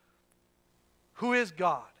 Who is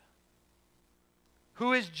God?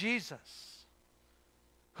 Who is Jesus?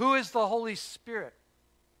 Who is the Holy Spirit?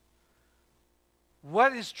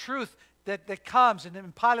 What is truth that comes? And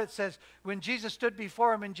then Pilate says, when Jesus stood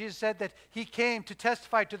before him, and Jesus said that he came to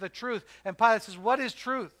testify to the truth, and Pilate says, what is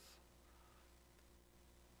truth?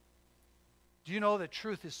 Do you know that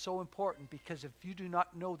truth is so important? Because if you do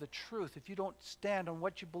not know the truth, if you don't stand on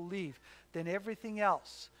what you believe, then everything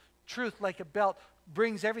else, truth like a belt,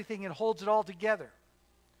 brings everything and holds it all together.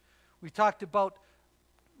 We talked about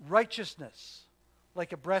righteousness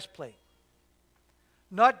like a breastplate.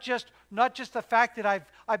 Not just the fact that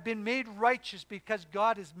I've been made righteous because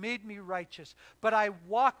God has made me righteous, but I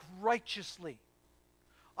walk righteously.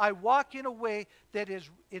 I walk in a way that is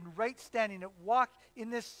in right standing. I walk in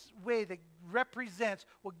this way that represents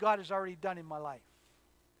what God has already done in my life.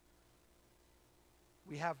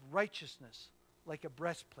 We have righteousness like a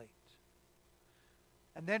breastplate.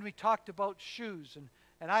 And then we talked about shoes,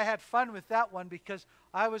 and I had fun with that one because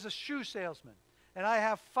I was a shoe salesman. And I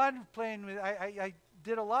have fun playing with, I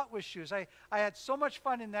did a lot with shoes. I had so much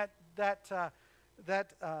fun in that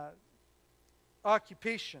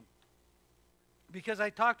occupation because I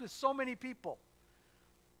talked with so many people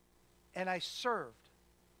and I served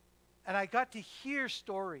and I got to hear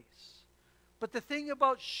stories. But the thing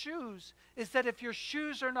about shoes is that if your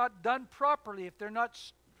shoes are not done properly, if they're not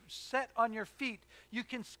set on your feet, you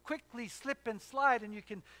can quickly slip and slide, and you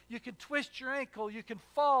can twist your ankle, you can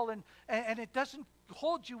fall, and it doesn't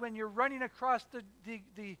hold you when you're running across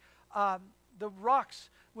the rocks.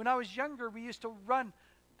 When I was younger, we used to run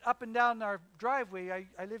up and down our driveway.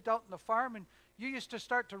 I lived out in the farm, and you used to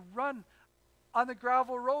start to run on the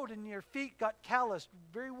gravel road, and your feet got calloused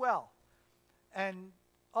very well. And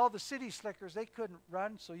all the city slickers, they couldn't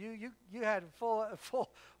run, so you had a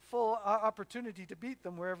full opportunity to beat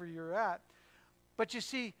them wherever you're at. But you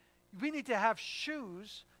see, we need to have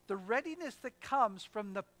shoes, the readiness that comes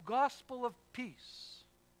from the gospel of peace.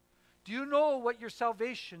 Do you know what your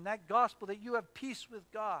salvation, that gospel, that you have peace with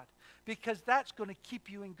God? Because that's going to keep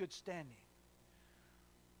you in good standing.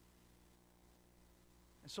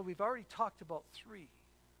 And so we've already talked about 3.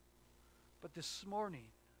 But this morning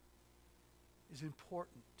is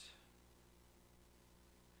important.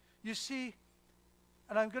 You see,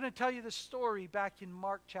 and I'm going to tell you the story back in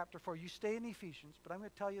Mark chapter 4. You stay in Ephesians, but I'm going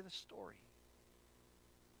to tell you the story.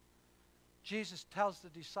 Jesus tells the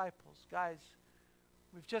disciples, guys,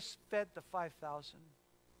 we've just fed the 5,000.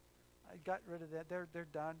 I got rid of that. They're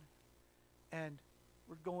done. And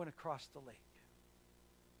we're going across the lake.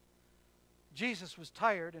 Jesus was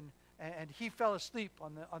tired, and he fell asleep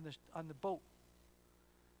on the boat.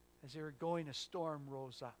 As they were going, a storm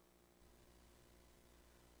rose up.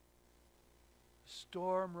 The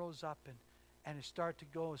storm rose up, and it started to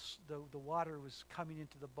go. The water was coming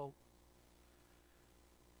into the boat.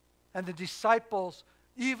 And the disciples,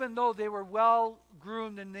 even though they were well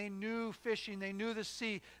groomed and they knew fishing, they knew the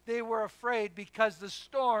sea, they were afraid because the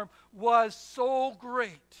storm was so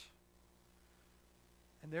great.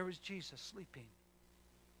 And there was Jesus sleeping.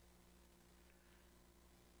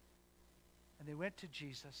 And they went to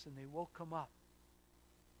Jesus and they woke him up.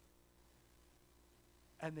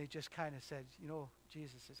 And they just kind of said, you know,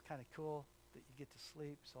 Jesus, it's kind of cool that you get to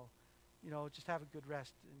sleep. So, you know, just have a good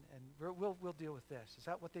rest and we'll deal with this. Is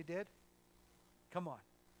that what they did? Come on.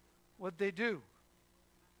 What'd they do?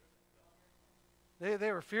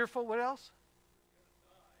 They were fearful. What else?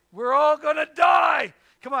 We're all going to die.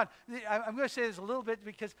 Come on. I'm going to say this a little bit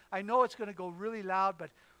because I know it's going to go really loud,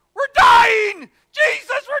 but we're dying!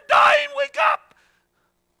 Jesus, we're dying! Wake up!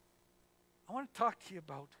 I want to talk to you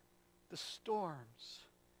about the storms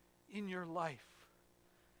in your life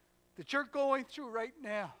that you're going through right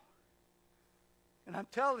now. And I'm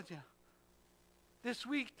telling you, this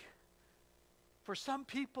week, for some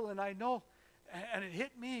people, and I know, and it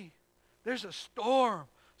hit me, there's a storm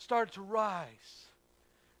started to rise,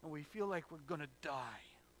 and we feel like we're going to die.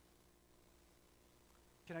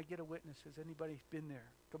 Can I get a witness? Has anybody been there?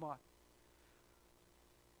 Come on.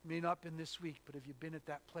 May not been this week, but have you been at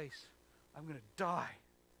that place? I'm going to die.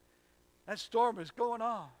 That storm is going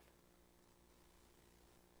on.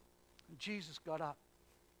 And Jesus got up.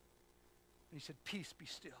 And he said, peace, be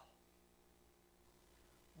still.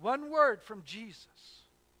 One word from Jesus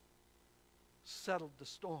settled the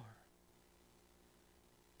storm.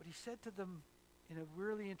 But he said to them in a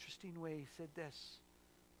really interesting way, he said this,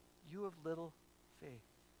 you have little faith.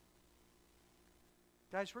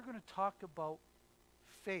 Guys, we're going to talk about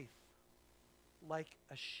faith like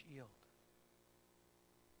a shield.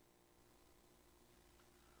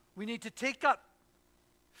 We need to take up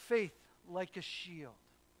faith like a shield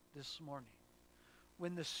this morning.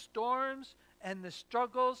 When the storms and the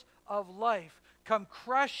struggles of life come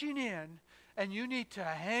crashing in, and you need to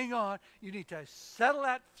hang on, you need to settle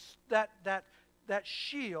that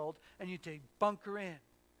shield, and you need to bunker in.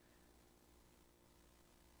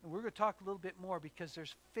 And we're going to talk a little bit more because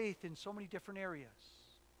there's faith in so many different areas.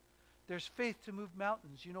 There's faith to move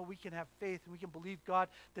mountains. You know, we can have faith and we can believe God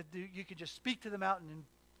that you can just speak to the mountain and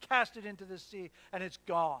cast it into the sea and it's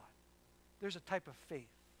gone. There's a type of faith.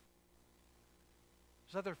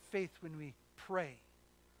 There's other faith when we pray,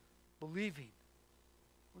 believing.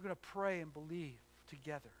 We're going to pray and believe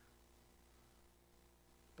together.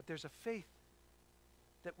 But there's a faith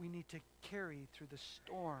that we need to carry through the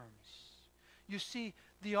storms. You see,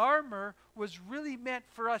 the armor was really meant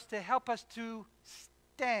for us to help us to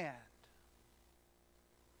stand.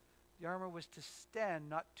 The armor was to stand,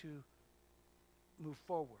 not to move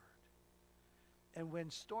forward. And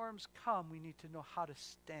when storms come, we need to know how to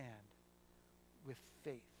stand with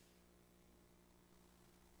faith.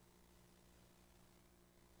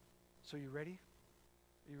 So you ready?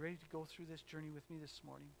 Are you ready to go through this journey with me this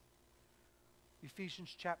morning?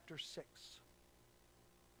 Ephesians chapter 6.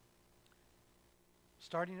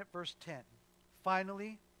 starting at verse 10.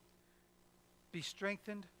 Finally, be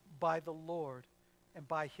strengthened by the Lord and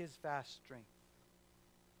by his vast strength.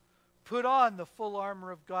 Put on the full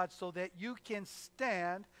armor of God so that you can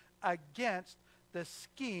stand against the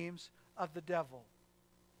schemes of the devil.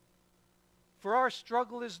 For our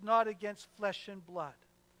struggle is not against flesh and blood,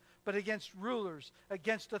 but against rulers,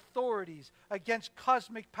 against authorities, against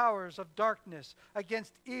cosmic powers of darkness,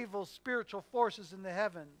 against evil spiritual forces in the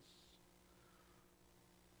heavens.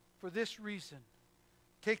 For this reason,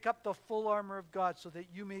 take up the full armor of God so that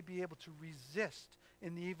you may be able to resist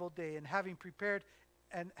in the evil day, and having prepared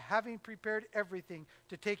everything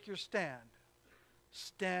to take your stand,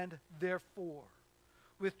 stand therefore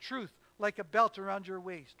with truth like a belt around your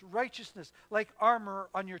waist, righteousness like armor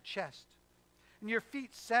on your chest, and your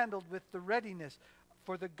feet sandaled with the readiness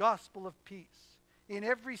for the gospel of peace. In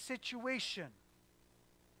every situation,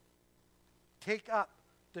 take up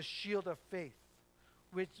the shield of faith,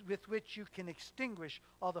 with which you can extinguish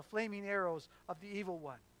all the flaming arrows of the evil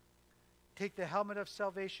one. Take the helmet of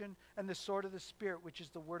salvation and the sword of the Spirit, which is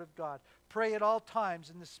the word of God. Pray at all times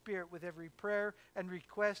in the Spirit with every prayer and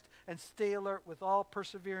request, and stay alert with all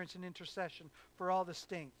perseverance and intercession for all the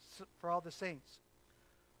saints.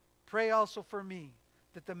 Pray also for me,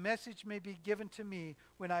 that the message may be given to me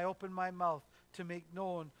when I open my mouth to make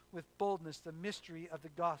known with boldness the mystery of the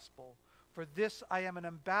gospel. For this I am an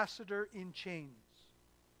ambassador in chains.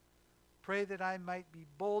 Pray that I might be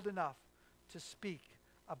bold enough to speak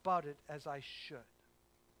about it as I should.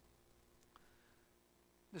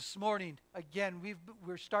 This morning, again,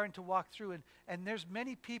 we're starting to walk through, and there's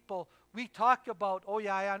many people, we talk about, oh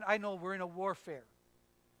yeah, I know we're in a warfare.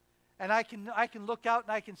 And I can look out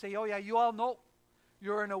and I can say, oh yeah, you all know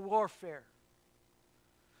you're in a warfare.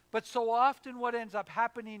 But so often what ends up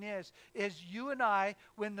happening is you and I,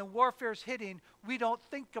 when the warfare's hitting, we don't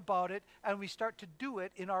think about it, and we start to do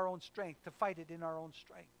it in our own strength, to fight it in our own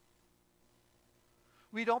strength.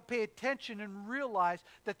 We don't pay attention and realize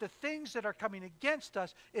that the things that are coming against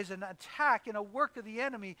us is an attack and a work of the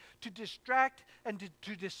enemy to distract and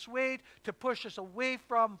to dissuade, to push us away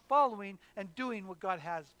from following and doing what God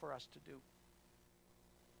has for us to do.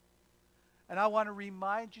 And I want to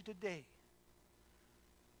remind you today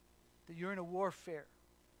that you're in a warfare.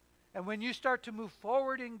 And when you start to move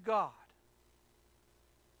forward in God,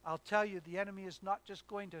 I'll tell you, the enemy is not just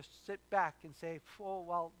going to sit back and say, oh,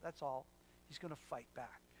 well, that's all. He's going to fight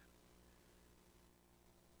back.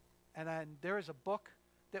 And there is a book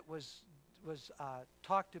that was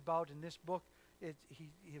talked about in this book.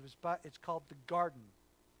 It's called The Garden.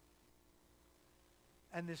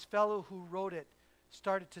 And this fellow who wrote it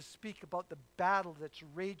started to speak about the battle that's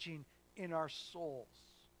raging in our souls.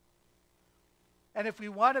 And if we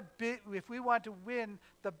want to win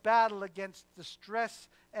the battle against the stress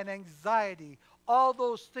and anxiety, all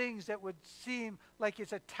those things that would seem like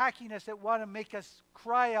it's attacking us, that want to make us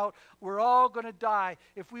cry out, we're all going to die.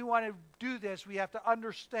 If we want to do this, we have to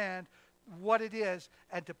understand what it is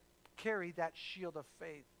and to carry that shield of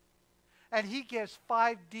faith. And he gives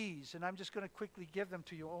 5 Ds, and I'm just going to quickly give them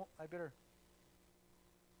to you. Oh,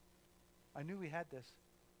 I knew we had this.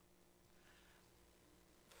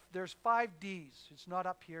 There's 5 Ds. It's not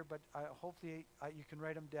up here, but hopefully you can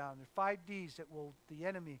write them down. There are 5 Ds that the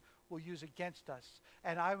enemy will use against us.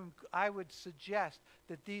 And I would suggest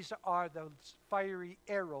that these are the fiery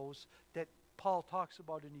arrows that Paul talks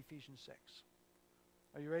about in Ephesians 6.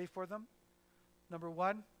 Are you ready for them? Number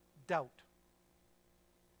 1, doubt.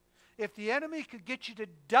 If the enemy could get you to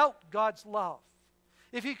doubt God's love,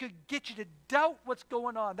 if he could get you to doubt what's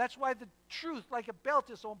going on, that's why the truth like a belt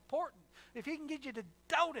is so important. If he can get you to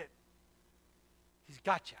doubt it, he's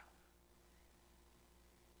got you.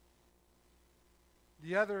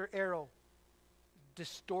 The other arrow,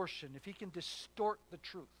 distortion. If he can distort the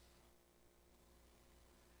truth.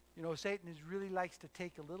 You know, Satan really likes to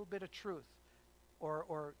take a little bit of truth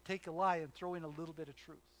or take a lie and throw in a little bit of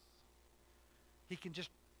truth. He can just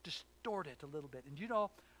distort it a little bit. And you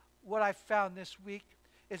know, what I found this week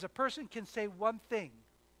is a person can say one thing,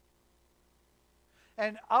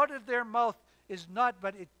 and out of their mouth is not,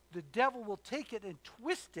 but the devil will take it and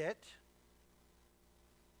twist it,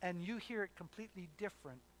 and you hear it completely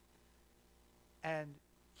different, and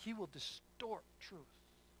he will distort truth.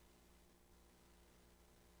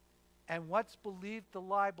 And what's believed, the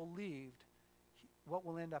lie believed, what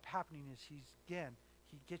will end up happening is he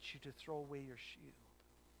gets you to throw away your shield.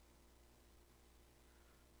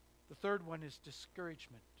 The third one is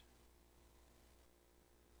discouragement.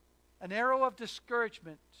 An arrow of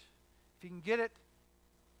discouragement, if you can get it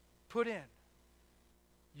put in,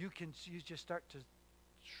 you just start to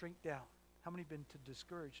shrink down. How many have been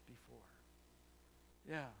discouraged before?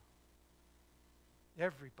 Yeah.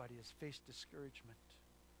 Everybody has faced discouragement.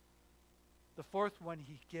 The fourth one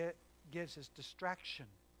he gives is distraction.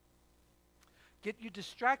 Get you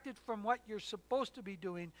distracted from what you're supposed to be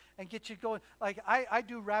doing and get you going. Like I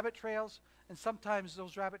do rabbit trails, and sometimes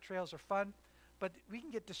those rabbit trails are fun, but we can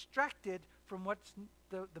get distracted from what's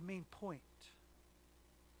the main point.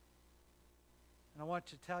 And I want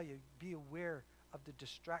to tell you, be aware of the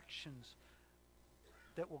distractions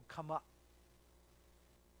that will come up.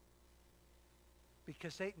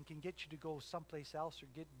 Because Satan can get you to go someplace else or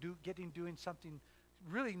doing something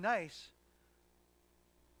really nice,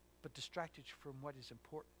 but distracted you from what is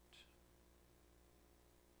important.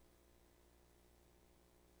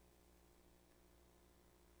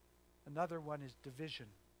 Another one is division.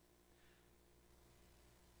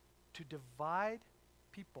 To divide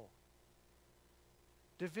people.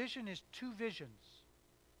 Division is two visions.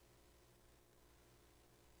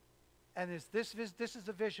 And this is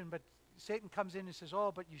a vision, but Satan comes in and says,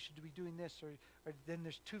 oh, but you should be doing this, or then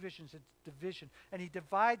there's two visions, it's division. And he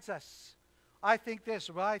divides us. I think this,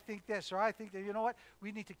 or I think this, or I think that. You know what?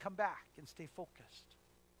 We need to come back and stay focused.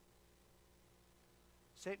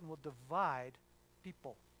 Satan will divide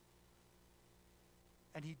people.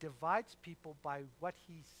 And he divides people by what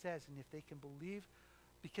he says, and if they can believe,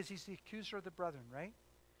 because he's the accuser of the brethren, right?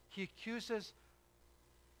 He accuses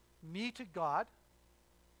me to God.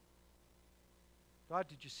 God,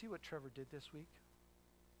 did you see what Trevor did this week?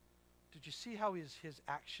 Did you see how his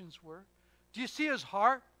actions were? Do you see his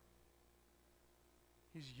heart?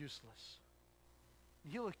 He's useless.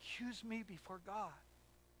 He'll accuse me before God.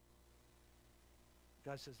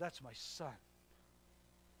 God says, that's my son.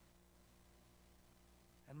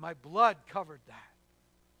 And my blood covered that.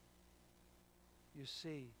 You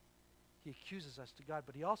see, he accuses us to God,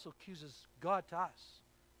 but he also accuses God to us.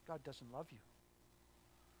 God doesn't love you.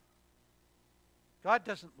 God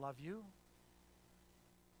doesn't love you.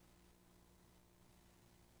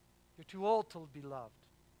 You're too old to be loved.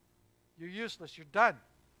 You're useless. You're done.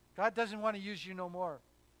 God doesn't want to use you no more.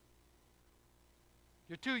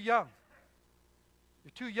 You're too young.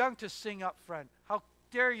 You're too young to sing up front. How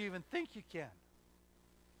dare you even think you can?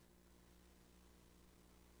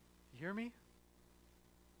 You hear me?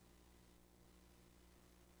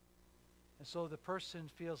 And so the person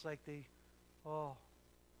feels like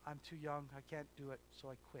I'm too young, I can't do it, so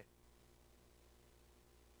I quit.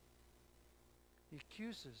 He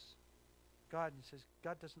accuses God and says,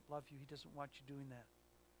 God doesn't love you, he doesn't want you doing that.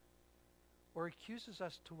 Or he accuses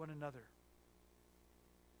us to one another.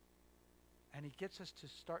 And he gets us to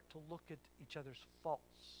start to look at each other's faults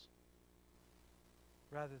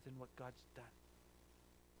rather than what God's done.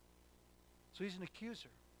 So he's an accuser.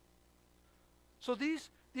 So these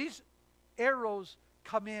arrows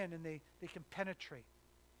come in and they can penetrate.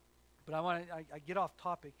 But I get off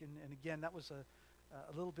topic, and again, that was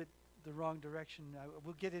a little bit the wrong direction.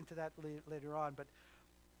 We'll get into that later on, but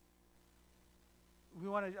I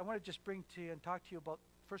want to just bring to you and talk to you about,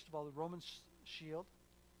 first of all, the Roman shield.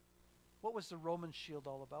 What was the Roman shield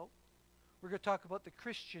all about? We're going to talk about the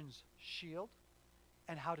Christian's shield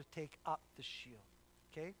and how to take up the shield,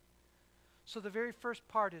 okay? So the very first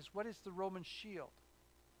part is, what is the Roman shield?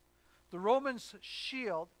 The Romans'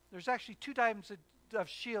 shield, there's actually two types of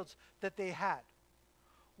shields that they had.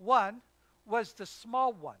 One was the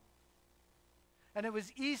small one. And it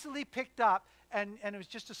was easily picked up, and it was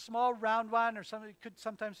just a small round one, or something, it could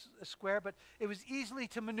sometimes a square, but it was easily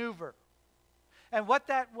to maneuver. And what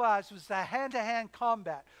that was the hand-to-hand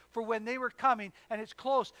combat for when they were coming, and it's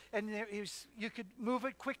close, and you could move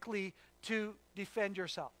it quickly to defend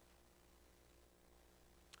yourself.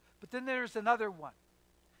 But then there's another one.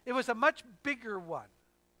 It was a much bigger one.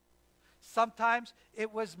 Sometimes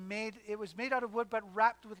it was made out of wood but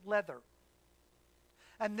wrapped with leather.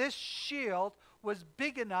 And this shield was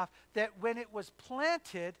big enough that when it was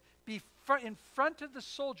planted in front of the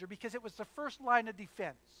soldier, because it was the first line of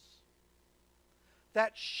defense,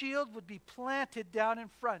 that shield would be planted down in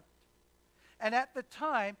front. And at the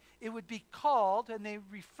time, it would be called, and they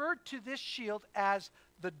referred to this shield as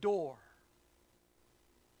the door.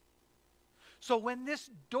 So when this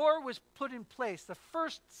door was put in place, the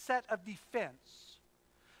first set of defense,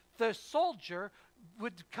 the soldier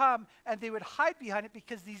would come and they would hide behind it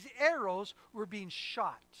because these arrows were being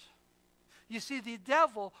shot. You see, the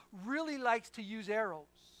devil really likes to use arrows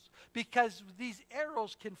because these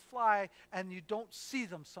arrows can fly and you don't see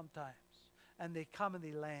them sometimes. And they come and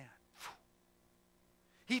they land.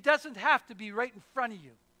 He doesn't have to be right in front of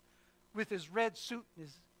you with his red suit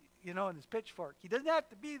and his pitchfork. He doesn't have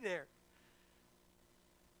to be there.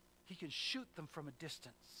 He can shoot them from a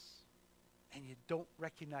distance, and you don't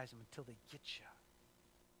recognize them until they get you.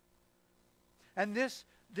 And this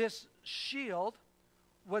shield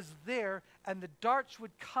was there, and the darts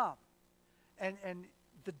would come. And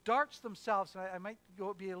the darts themselves, and I might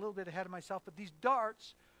be a little bit ahead of myself, but these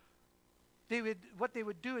darts, what they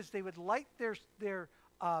would do is they would light their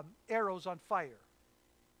arrows on fire.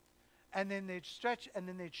 And then they'd stretch, and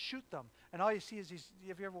then they'd shoot them. And all you see is these.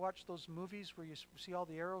 Have you ever watched those movies where you see all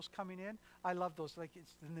the arrows coming in? I love those. And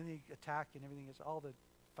then they attack and everything. Is all the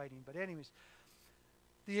fighting. But anyways,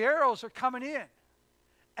 the arrows are coming in,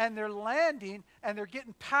 and they're landing, and they're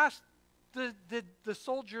getting past the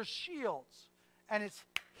soldiers' shields, and it's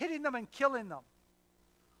hitting them and killing them,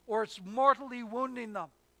 or it's mortally wounding them.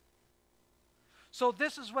 So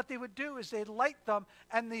this is what they would do, is they'd light them,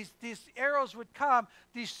 and these arrows would come,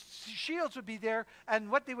 these shields would be there,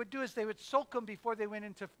 and what they would do is they would soak them before they went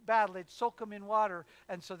into battle. They'd soak them in water,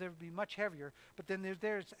 and so they would be much heavier. But then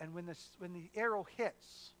and when the arrow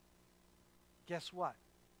hits, guess what?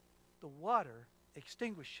 The water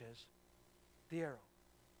extinguishes the arrow.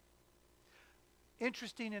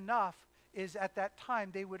 Interesting enough is at that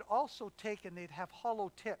time they would also take and they'd have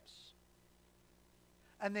hollow tips.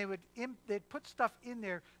 And they'd put stuff in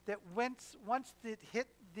there that once it hit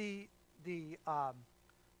the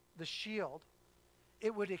shield,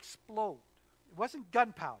 it would explode. It wasn't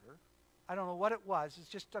gunpowder. I don't know what it was. It's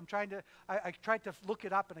just I tried to look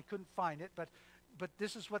it up and I couldn't find it, but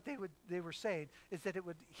this is what they were saying, is that it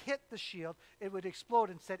would hit the shield, it would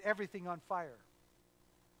explode and set everything on fire.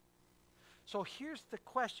 So here's the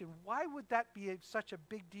question: why would that be such a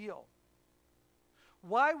big deal?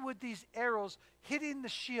 Why would these arrows hitting the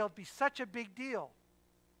shield be such a big deal?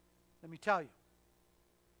 Let me tell you.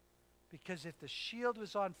 Because if the shield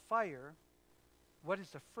was on fire, what is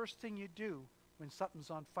the first thing you do when something's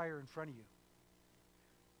on fire in front of you?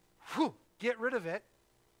 Whew, get rid of it.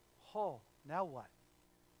 Oh, now what?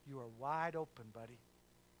 You are wide open, buddy.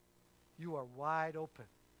 You are wide open.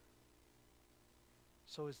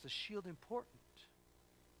 So is the shield important?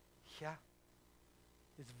 Yeah,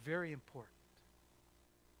 it's very important.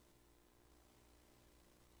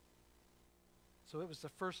 So it was the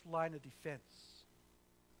first line of defense.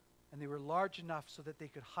 And they were large enough so that they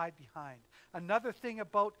could hide behind. Another thing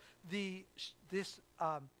about this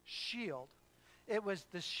shield,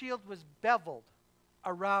 the shield was beveled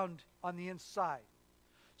around on the inside.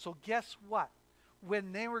 So guess what?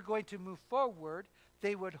 When they were going to move forward,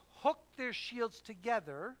 they would hook their shields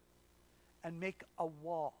together and make a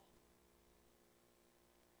wall.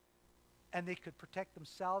 And they could protect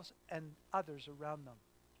themselves and others around them.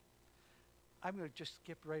 I'm going to just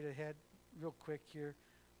skip right ahead real quick here.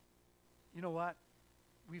 You know what?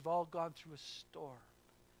 We've all gone through a storm.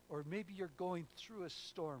 Or maybe you're going through a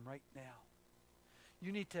storm right now.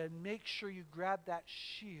 You need to make sure you grab that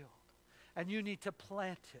shield. And you need to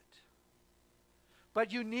plant it.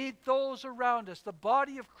 But you need those around us, the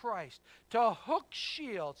body of Christ, to hook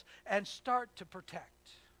shields and start to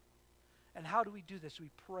protect. And how do we do this?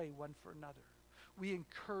 We pray one for another. We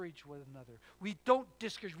encourage one another. We don't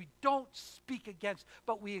discourage. We don't speak against,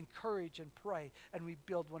 but we encourage and pray, and we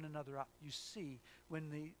build one another up. You see, when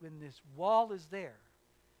this wall is there,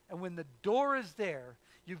 and when the door is there,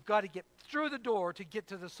 you've got to get through the door to get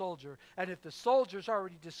to the soldier. And if the soldier's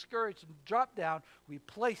already discouraged and dropped down, we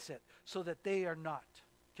place it so that they are not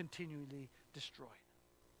continually destroyed.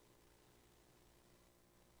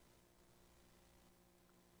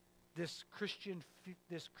 This Christian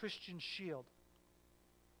shield.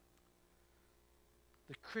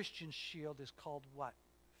 The Christian shield is called what?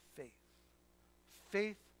 Faith.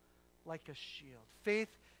 Faith like a shield. Faith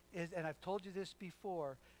is, and I've told you this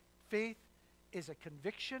before, faith is a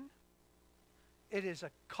conviction, it is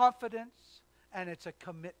a confidence, and it's a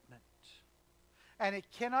commitment. And it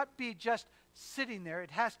cannot be just sitting there.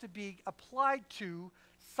 It has to be applied to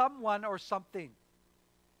someone or something.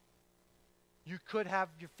 You could have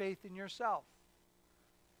your faith in yourself.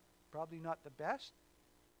 Probably not the best,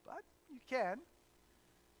 but you can.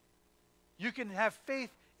 You can have faith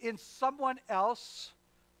in someone else.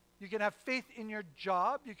 You can have faith in your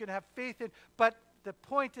job. You can have faith in, but the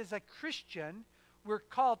point is, a Christian, we're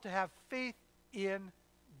called to have faith in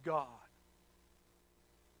God.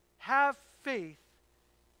 Have faith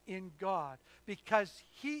in God, because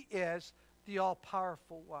He is the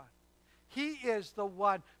all-powerful one. He is the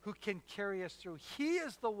one who can carry us through. He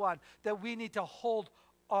is the one that we need to hold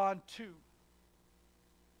on to.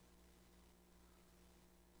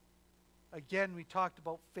 Again, we talked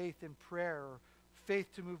about faith in prayer, or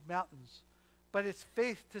faith to move mountains. But it's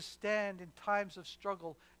faith to stand in times of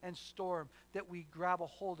struggle and storm, that we grab a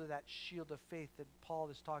hold of that shield of faith that Paul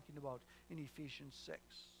is talking about in Ephesians 6.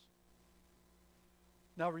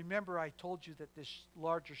 Now remember, I told you that this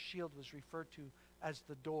larger shield was referred to as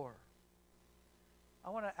the door. I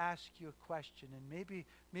want to ask you a question, and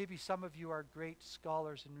maybe some of you are great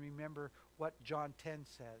scholars and remember what John 10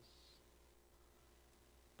 says.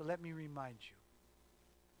 But let me remind you.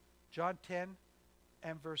 John 10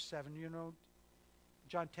 and verse 7. You know,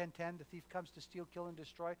 John 10:10, the thief comes to steal, kill, and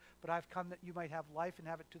destroy, but I've come that you might have life and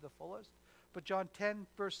have it to the fullest. But John 10,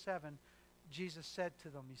 verse 7, Jesus said to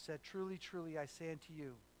them, he said, truly, truly, I say unto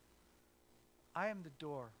you, I am the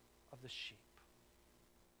door of the sheep.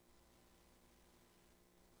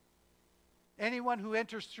 Anyone who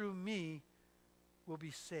enters through me will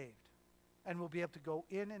be saved and will be able to go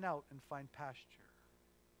in and out and find pasture.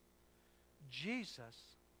 Jesus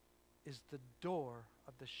is the door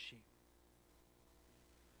of the sheep.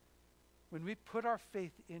 When we put our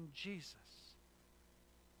faith in Jesus,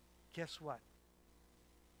 guess what?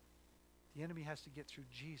 The enemy has to get through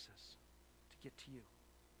Jesus to get to you.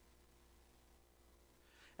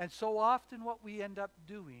 And so often what we end up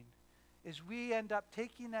doing is we end up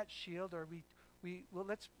taking that shield, or well,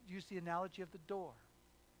 let's use the analogy of the door.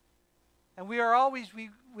 And we are always, we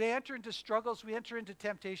enter into struggles, we enter into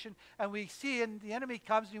temptation, and we see, and the enemy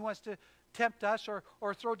comes and he wants to tempt us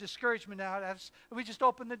or throw discouragement at us. And we just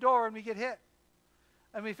open the door and we get hit.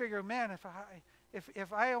 And we figure, man,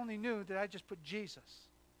 if I only knew that I just put Jesus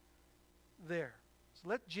there. So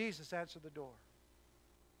let Jesus answer the door.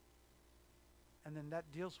 And then that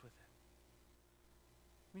deals with it.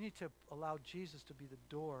 We need to allow Jesus to be the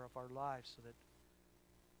door of our lives so that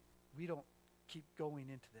we don't keep going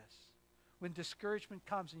into this. When discouragement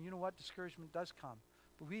comes, and you know what? Discouragement does come.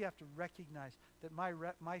 But we have to recognize that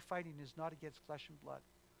my fighting is not against flesh and blood.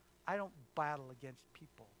 I don't battle against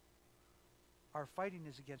people. Our fighting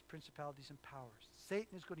is against principalities and powers.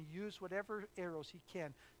 Satan is going to use whatever arrows he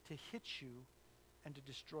can to hit you and to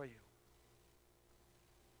destroy you.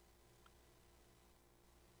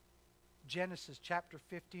 Genesis chapter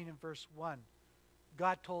 15 and verse 1.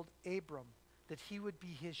 God told Abram that he would be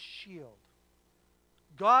his shield.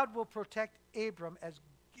 God will protect Abram as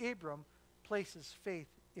Abram places faith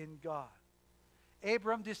in God.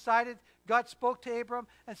 Abram decided, God spoke to Abram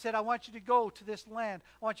and said, I want you to go to this land.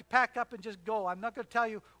 I want you to pack up and just go. I'm not going to tell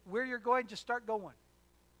you where you're going, just start going.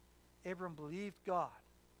 Abram believed God,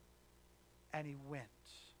 and he went.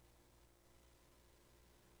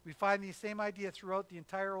 We find the same idea throughout the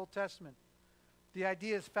entire Old Testament. The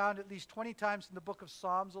idea is found at least 20 times in the book of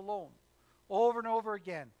Psalms alone. Over and over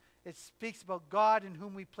again, it speaks about God in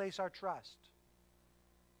whom we place our trust.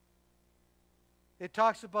 It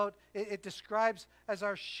talks about, it describes as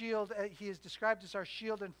our shield, he is described as our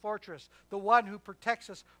shield and fortress, the one who protects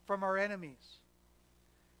us from our enemies.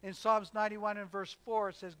 In Psalms 91 and verse 4,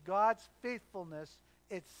 it says, God's faithfulness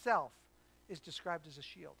itself is described as a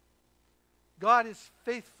shield. God is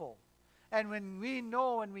faithful. And when we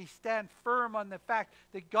know and we stand firm on the fact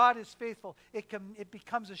that God is faithful, it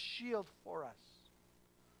becomes a shield for us.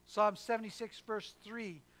 Psalm 76 verse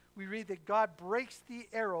 3, we read that God breaks the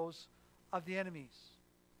arrows of the enemies.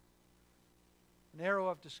 An arrow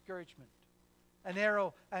of discouragement. An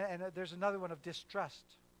arrow, and there's another one of distrust.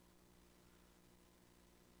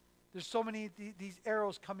 There's so many, these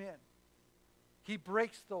arrows come in. He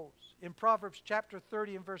breaks those. In Proverbs chapter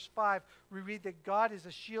 30 and verse 5, we read that God is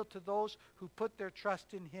a shield to those who put their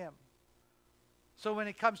trust in him. So when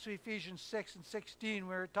it comes to Ephesians 6 and 16,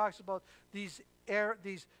 where it talks about these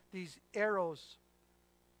arrows,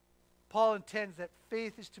 Paul intends that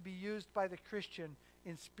faith is to be used by the Christian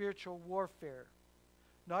in spiritual warfare.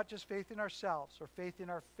 Not just faith in ourselves or faith in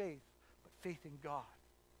our faith, but faith in God.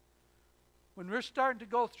 When we're starting to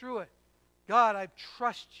go through it, God, I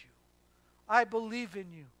trust you. I believe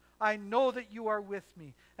in you. I know that you are with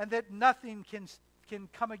me and that nothing can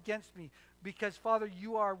come against me because, Father,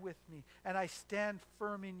 you are with me and I stand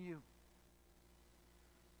firm in you.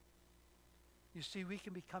 You see, we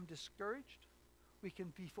can become discouraged. We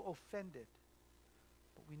can be offended.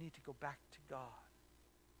 But we need to go back to God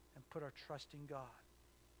and put our trust in God.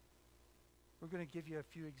 We're going to give you a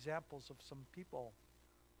few examples of some people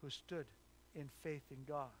who stood in faith in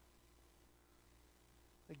God.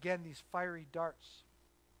 Again, these fiery darts.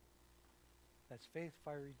 That's faith,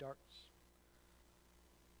 fiery darts.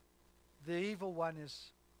 The evil one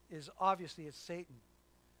is obviously it's Satan.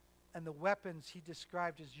 And the weapons he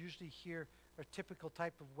described as usually here are typical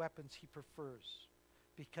type of weapons he prefers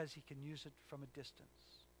because he can use it from a distance.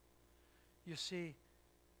 You see,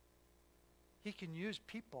 he can use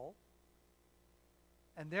people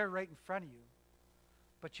and they're right in front of you.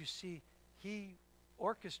 But you see, he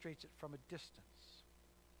orchestrates it from a distance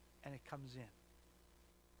and it comes in.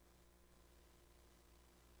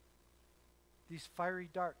 These fiery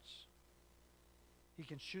darts, he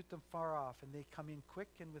can shoot them far off, and they come in quick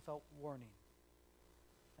and without warning.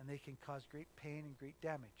 And they can cause great pain and great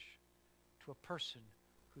damage to a person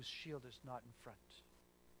whose shield is not in front.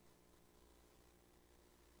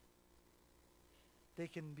 They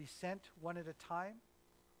can be sent one at a time,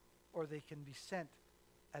 or they can be sent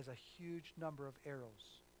as a huge number of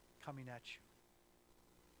arrows coming at you.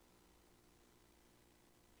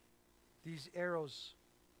 These arrows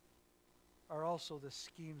are also the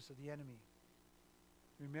schemes of the enemy.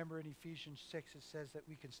 Remember in Ephesians 6 it says that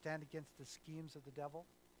we can stand against the schemes of the devil?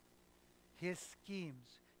 His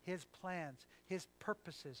schemes, his plans, his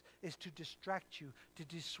purposes is to distract you, to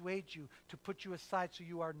dissuade you, to put you aside so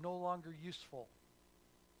you are no longer useful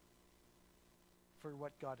for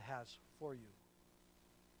what God has for you.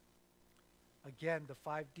 Again, the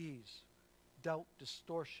 5 Ds: doubt,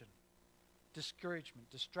 distortion, discouragement,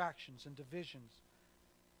 distractions, and divisions.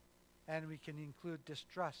 And we can include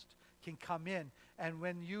distrust, can come in. And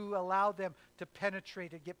when you allow them to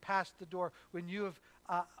penetrate and get past the door, when you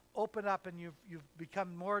have opened up and you've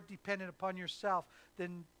become more dependent upon yourself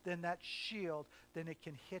than that shield, then it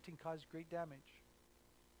can hit and cause great damage.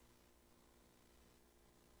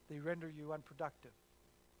 They render you unproductive.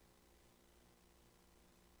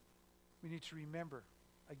 We need to remember,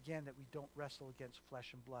 again, that we don't wrestle against flesh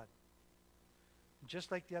and blood. And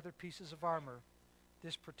just like the other pieces of armor,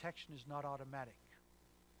 this protection is not automatic.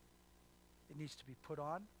 It needs to be put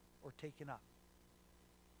on or taken up.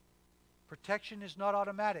 Protection is not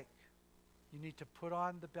automatic. You need to put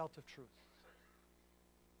on the belt of truth.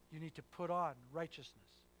 You need to put on righteousness.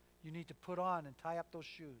 You need to put on and tie up those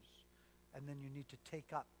shoes. And then you need to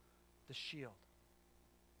take up the shield.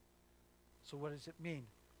 So what does it mean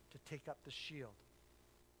to take up the shield?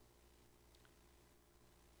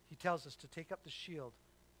 He tells us to take up the shield.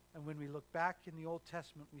 And when we look back in the Old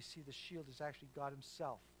Testament, we see the shield is actually God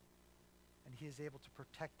himself. And he is able to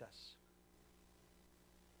protect us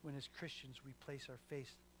when as Christians we place our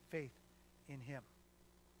faith in him.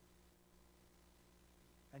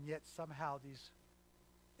 And yet somehow these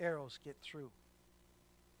arrows get through.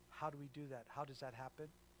 How do we do that? How does that happen?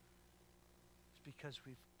 It's because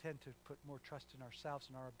we tend to put more trust in ourselves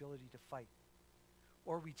and our ability to fight.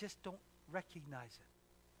 Or we just don't recognize it.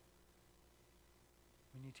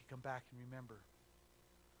 We need to come back and remember.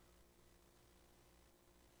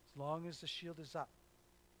 As long as the shield is up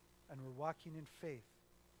and we're walking in faith,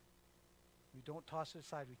 we don't toss it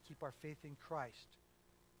aside. We keep our faith in Christ.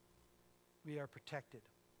 We are protected.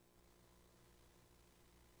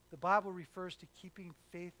 The Bible refers to keeping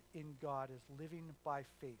faith in God as living by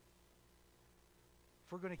faith.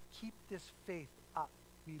 If we're going to keep this faith up,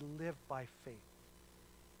 we live by faith.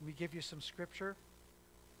 Let me give you some scripture.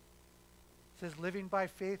 It says living by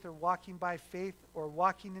faith or walking by faith or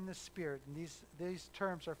walking in the Spirit. And these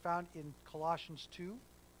terms are found in Colossians 2,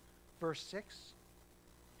 verse 6,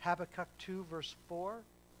 Habakkuk 2, verse 4,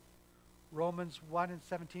 Romans 1 and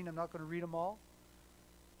 17. I'm not going to read them all.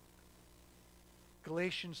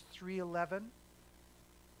 Galatians 3:11,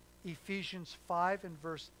 Ephesians 5 and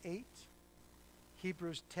verse 8,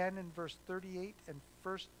 Hebrews 10 and verse 38, and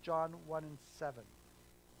 1 John 1 and 7.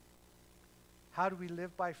 How do we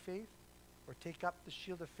live by faith or take up the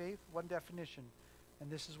shield of faith? One definition,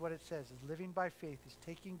 and this is what it says, is living by faith is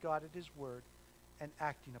taking God at his word and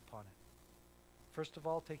acting upon it. First of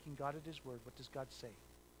all, taking God at his word. What does God say?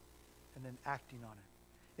 And then acting on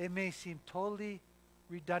it. It may seem totally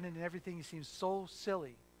redundant and everything. It seems so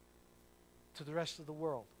silly to the rest of the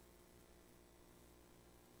world.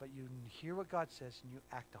 But you hear what God says and you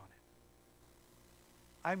act on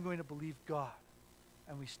it. I'm going to believe God,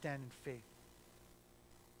 and we stand in faith.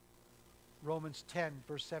 Romans 10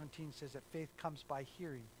 verse 17 says that faith comes by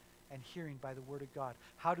hearing, and hearing by the word of God.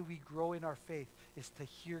 How do we grow in our faith? Is to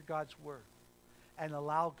hear God's word and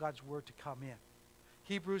allow God's word to come in.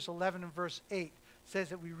 Hebrews 11 and verse 8 says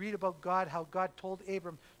that we read about God, how God told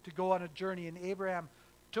Abram to go on a journey, and Abraham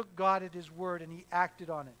took God at his word and he acted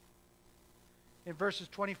on it. In verses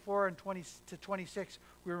 24 and 20 to 26,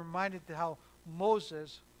 we're reminded how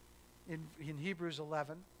Moses, in Hebrews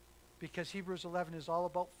 11, because Hebrews 11 is all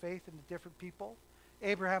about faith and the different people.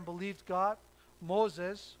 Abraham believed God.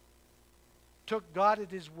 Moses took God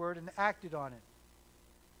at his word and acted on it.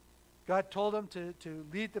 God told him to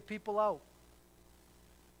lead the people out.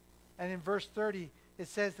 And in verse 30, it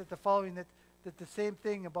says that the following, that the same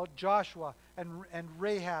thing about Joshua and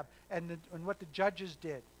Rahab and what the judges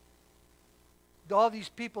did. All these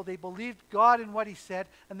people, they believed God in what he said,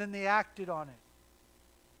 and then they acted on it.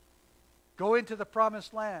 Go into the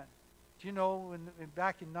promised land. Do you know,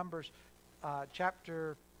 back in Numbers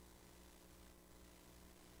chapter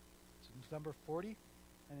number 40.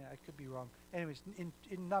 And I could be wrong. Anyways,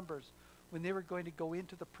 in Numbers, when they were going to go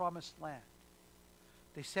into the promised land,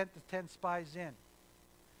 they sent the 10 spies in.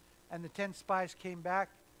 And the 10 spies came back,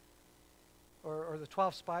 or the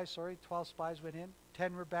 12 spies, sorry, 12 spies went in.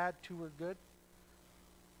 10 were bad, 2 were good.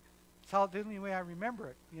 It's how the only way I remember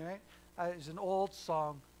it. You know, it's an old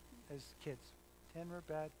song as kids. 10 were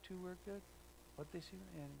bad, 2 were good. What they see?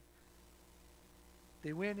 And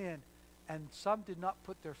they went in, and some did not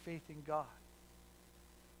put their faith in God.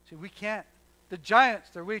 See, we can't. The giants,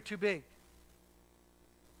 they're way too big.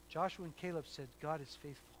 Joshua and Caleb said, God is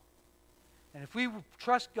faithful. And if we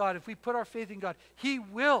trust God, if we put our faith in God, He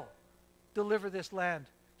will deliver this land.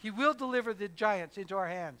 He will deliver the giants into our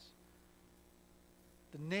hands.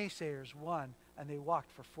 The naysayers won, and they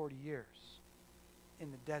walked for 40 years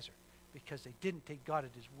in the desert because they didn't take God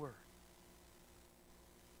at His word.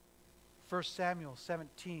 1 Samuel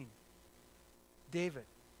 17, David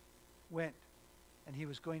went, and he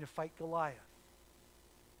was going to fight Goliath.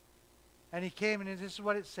 And he came, and this is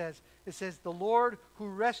what it says. It says, the Lord who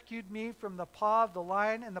rescued me from the paw of the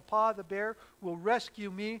lion and the paw of the bear will rescue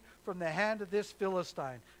me from the hand of this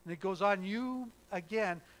Philistine. And it goes on,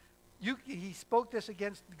 he spoke this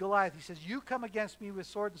against Goliath. He says, you come against me with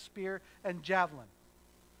sword and spear and javelin,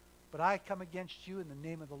 but I come against you in the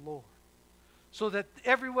name of the Lord, so that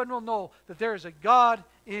everyone will know that there is a God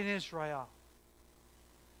in Israel.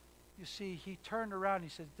 You see, he turned around and he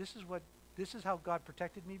said, this is how God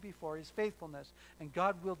protected me before, His faithfulness, and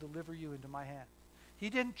God will deliver you into my hand. He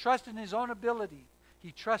didn't trust in his own ability.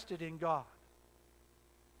 He trusted in God.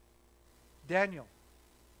 Daniel.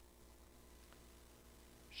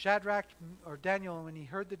 Daniel, when he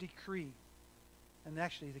heard the decree, and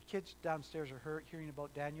actually the kids downstairs are hearing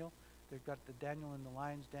about Daniel. They've got the Daniel in the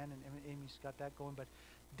lion's den, and Amy's got that going. But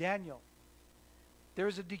Daniel, there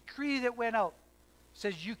was a decree that went out. It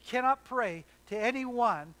says you cannot pray to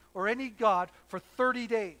anyone or any god for 30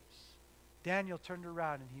 days. Daniel turned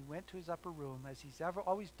around and he went to his upper room, as he's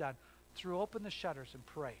always done, threw open the shutters and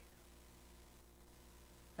prayed.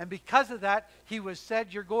 And because of that, he was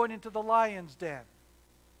said, you're going into the lion's den.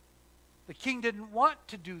 The king didn't want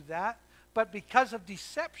to do that, but because of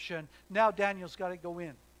deception, now Daniel's got to go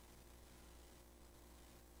in.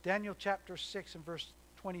 Daniel chapter 6 and verse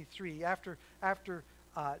 23. After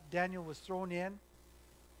Daniel was thrown in,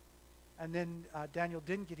 and then Daniel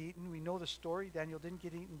didn't get eaten. We know the story. Daniel didn't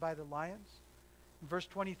get eaten by the lions. In verse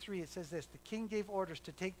 23, it says this: the king gave orders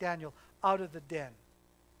to take Daniel out of the den.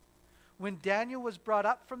 When Daniel was brought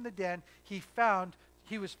up from the den, he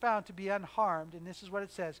was found to be unharmed. And this is what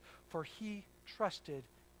it says: for he trusted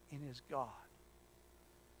in his God.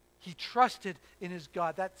 He trusted in his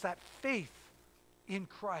God. That's that faith in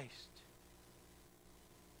Christ.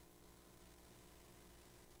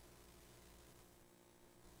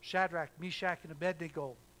 Shadrach, Meshach, and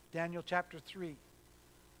Abednego, Daniel chapter 3.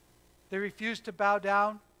 They refused to bow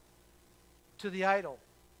down to the idol.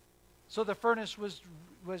 So the furnace was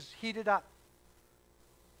heated up.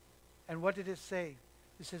 And what did it say?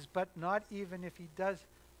 It says, but not even if he does,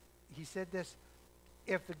 he said this,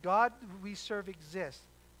 if the God we serve exists,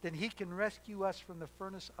 then he can rescue us from the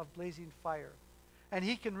furnace of blazing fire. And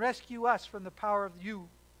he can rescue us from the power of you,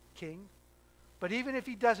 king. But even if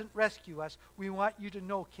he doesn't rescue us, we want you to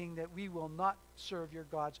know, king, that we will not serve your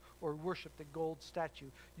gods or worship the gold statue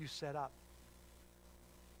you set up.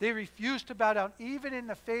 They refused to bow down, even in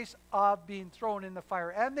the face of being thrown in the fire.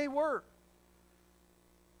 And they were.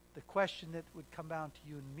 The question that would come down to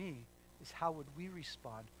you and me is, how would we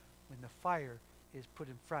respond when the fire is put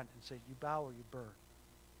in front and say, you bow or you burn?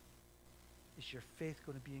 Is your faith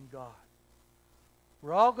going to be in God?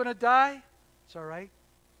 We're all going to die. It's all right.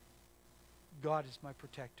 God is my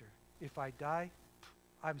protector. If I die,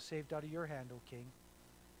 I'm saved out of your hand, O king,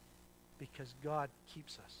 because God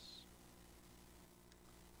keeps us.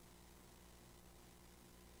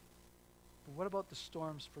 But what about the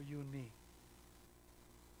storms for you and me?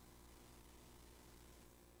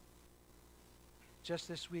 Just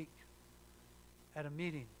this week, at a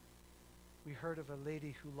meeting, we heard of a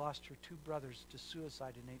lady who lost her 2 brothers to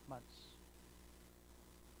suicide in 8 months.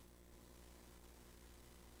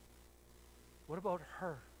 What about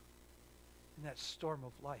her in that storm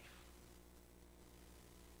of life?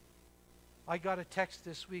 I got a text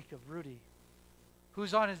this week of Rudy,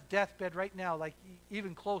 who's on his deathbed right now, like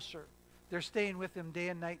even closer. They're staying with him day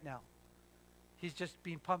and night now. He's just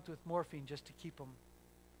being pumped with morphine just to keep him.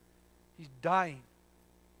 He's dying.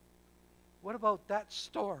 What about that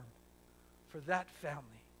storm for that family?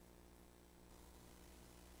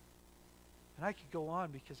 And I could go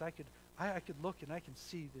on, because I could look and I can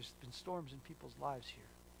see there's been storms in people's lives here.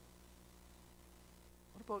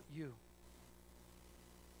 What about you?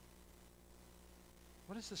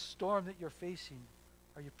 What is the storm that you're facing?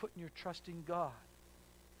 Are you putting your trust in God?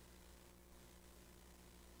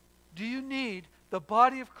 Do you need the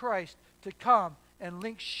body of Christ to come and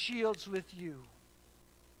link shields with you?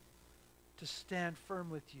 To stand firm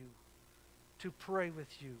with you? To pray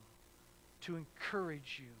with you? To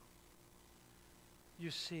encourage you?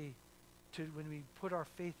 You see, when we put our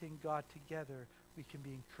faith in God together, we can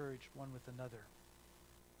be encouraged one with another.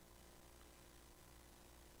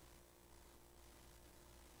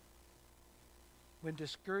 When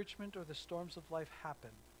discouragement or the storms of life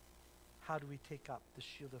happen, how do we take up the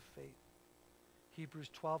shield of faith?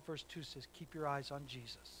 Hebrews 12 verse 2 says, keep your eyes on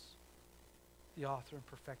Jesus, the author and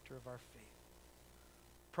perfecter of our faith.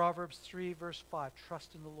 Proverbs 3 verse 5,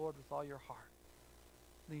 trust in the Lord with all your heart.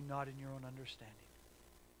 Lean not in your own understanding.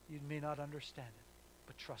 You may not understand it,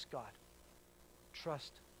 but trust God.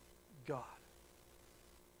 Trust God.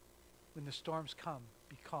 When the storms come,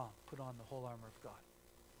 be calm. Put on the whole armor of God.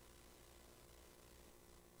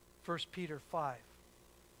 1 Peter 5,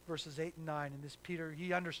 verses 8 and 9. And this Peter,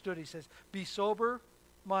 he understood. He says, be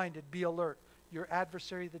sober-minded, be alert. Your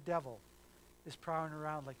adversary, the devil, is prowling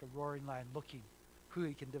around like a roaring lion, looking who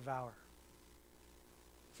he can devour.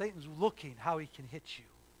 Satan's looking how he can hit you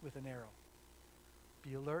with an arrow.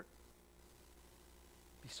 Be alert.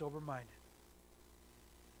 Be sober-minded.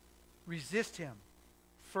 Resist him.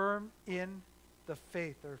 Firm in the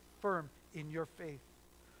faith, or firm in your faith,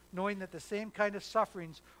 knowing that the same kind of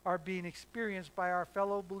sufferings are being experienced by our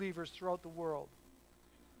fellow believers throughout the world.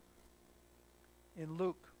 In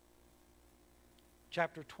Luke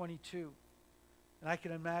chapter 22, and I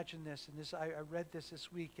can imagine this, and I read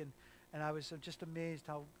this week, and I was just amazed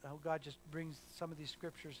how God just brings some of these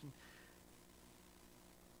scriptures. And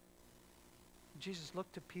Jesus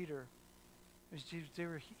looked to Peter.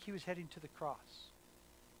 He was heading to the cross.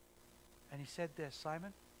 And he said this,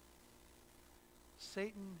 Simon,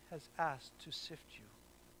 Satan has asked to sift you,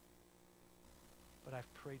 but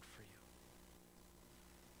I've prayed for you.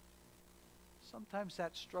 Sometimes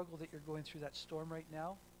that struggle that you're going through, that storm right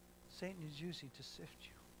now, Satan is using to sift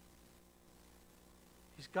you.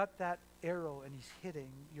 He's got that arrow and he's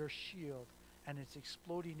hitting your shield and it's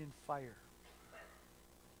exploding in fire.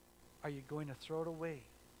 Are you going to throw it away?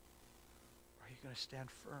 Or are you going to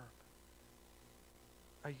stand firm?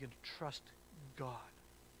 Are you going to trust God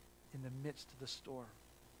in the midst of the storm?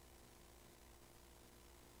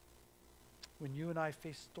 When you and I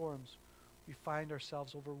face storms, we find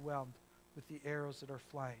ourselves overwhelmed with the arrows that are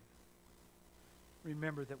flying.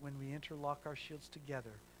 Remember that when we interlock our shields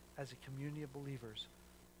together as a community of believers,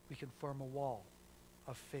 we can form a wall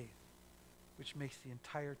of faith, which makes the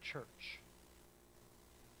entire church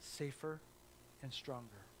safer and stronger.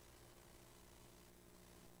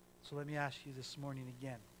 So let me ask you this morning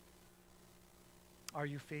again. Are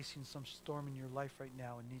you facing some storm in your life right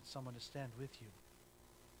now and need someone to stand with you?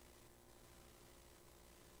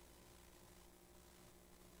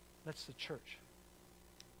 Let's the church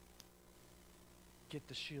get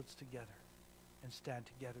the shields together and stand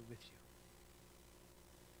together with you.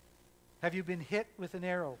 Have you been hit with an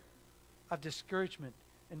arrow of discouragement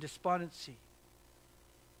and despondency?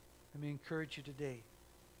 Let me encourage you today.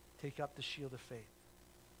 Take up the shield of faith.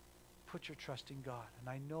 Put your trust in God. And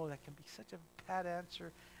I know that can be such a bad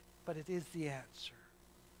answer, but it is the answer.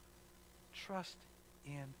 Trust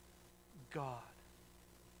in God.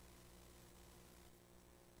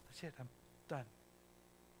 That's it. I'm done.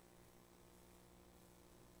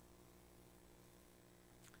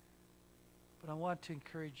 But I want to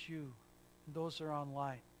encourage you and those that are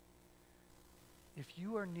online. If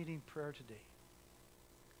you are needing prayer today,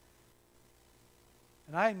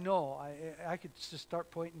 and I know I could just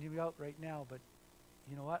start pointing you out right now, but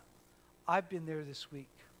you know what? I've been there this week.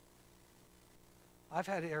 I've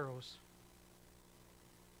had arrows.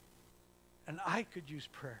 And I could use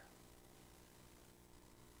prayer.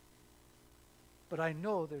 But I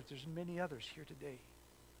know that there's many others here today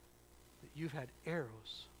that you've had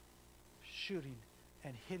arrows shooting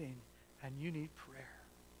and hitting, and you need prayer.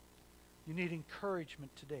 You need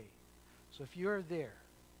encouragement today. So if you're there,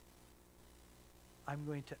 I'm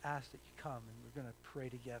going to ask that you come and we're going to pray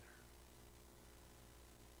together.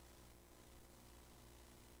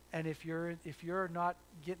 And if you're not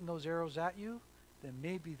getting those arrows at you, then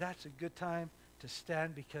maybe that's a good time to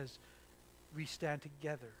stand, because we stand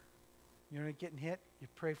together. You're not getting hit, you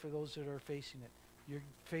pray for those that are facing it. You're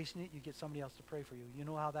facing it, you get somebody else to pray for you. You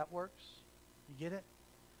know how that works? You get it?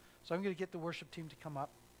 So I'm going to get the worship team to come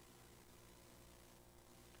up.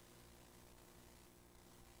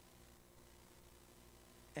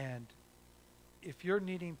 And if you're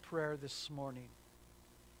needing prayer this morning,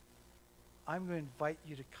 I'm going to invite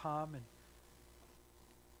you to come, and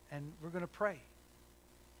And we're going to pray.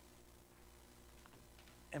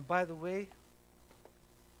 And by the way,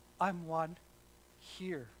 I'm one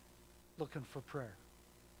here looking for prayer.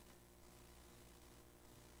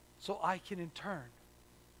 So I can in turn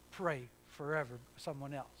pray forever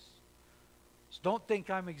someone else. So don't think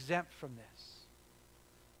I'm exempt from this.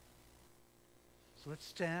 So let's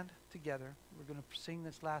stand together. We're going to sing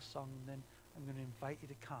this last song, and then I'm going to invite you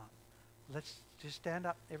to come. Let's just stand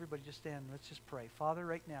up. Everybody just stand. Let's just pray. Father,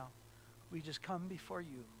 right now, we just come before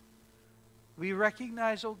you. We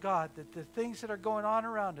recognize, oh God, that the things that are going on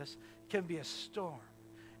around us can be a storm,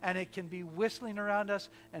 and it can be whistling around us.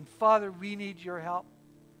 And Father, we need your help.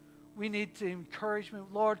 We need the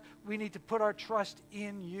encouragement. Lord, we need to put our trust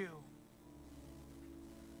in you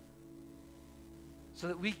so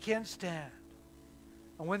that we can stand.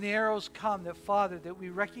 And when the arrows come, that Father, that we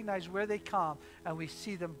recognize where they come and we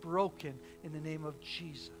see them broken in the name of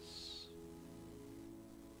Jesus.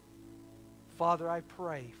 Father, I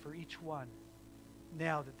pray for each one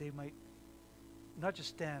now that they might not just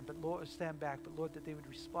stand, but Lord, stand back, but Lord, that they would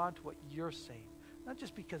respond to what you're saying. Not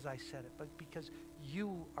just because I said it, but because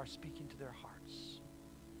you are speaking to their hearts.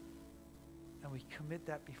 And we commit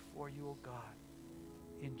that before you, oh God,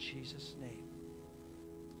 in Jesus' name.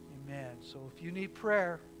 Amen. So if you need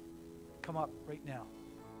prayer, come up right now.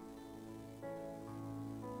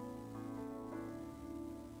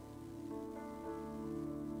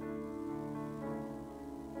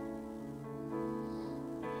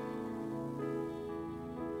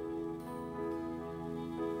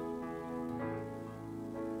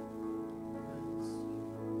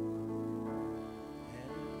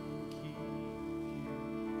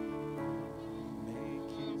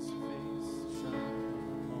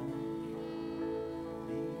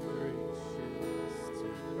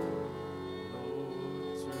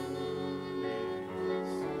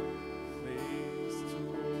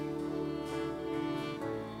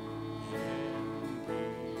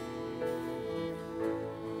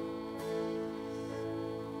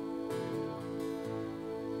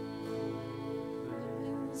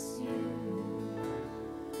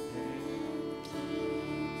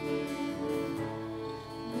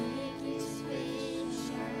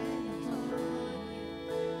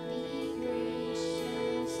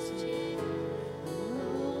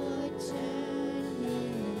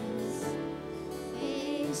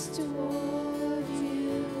 Toward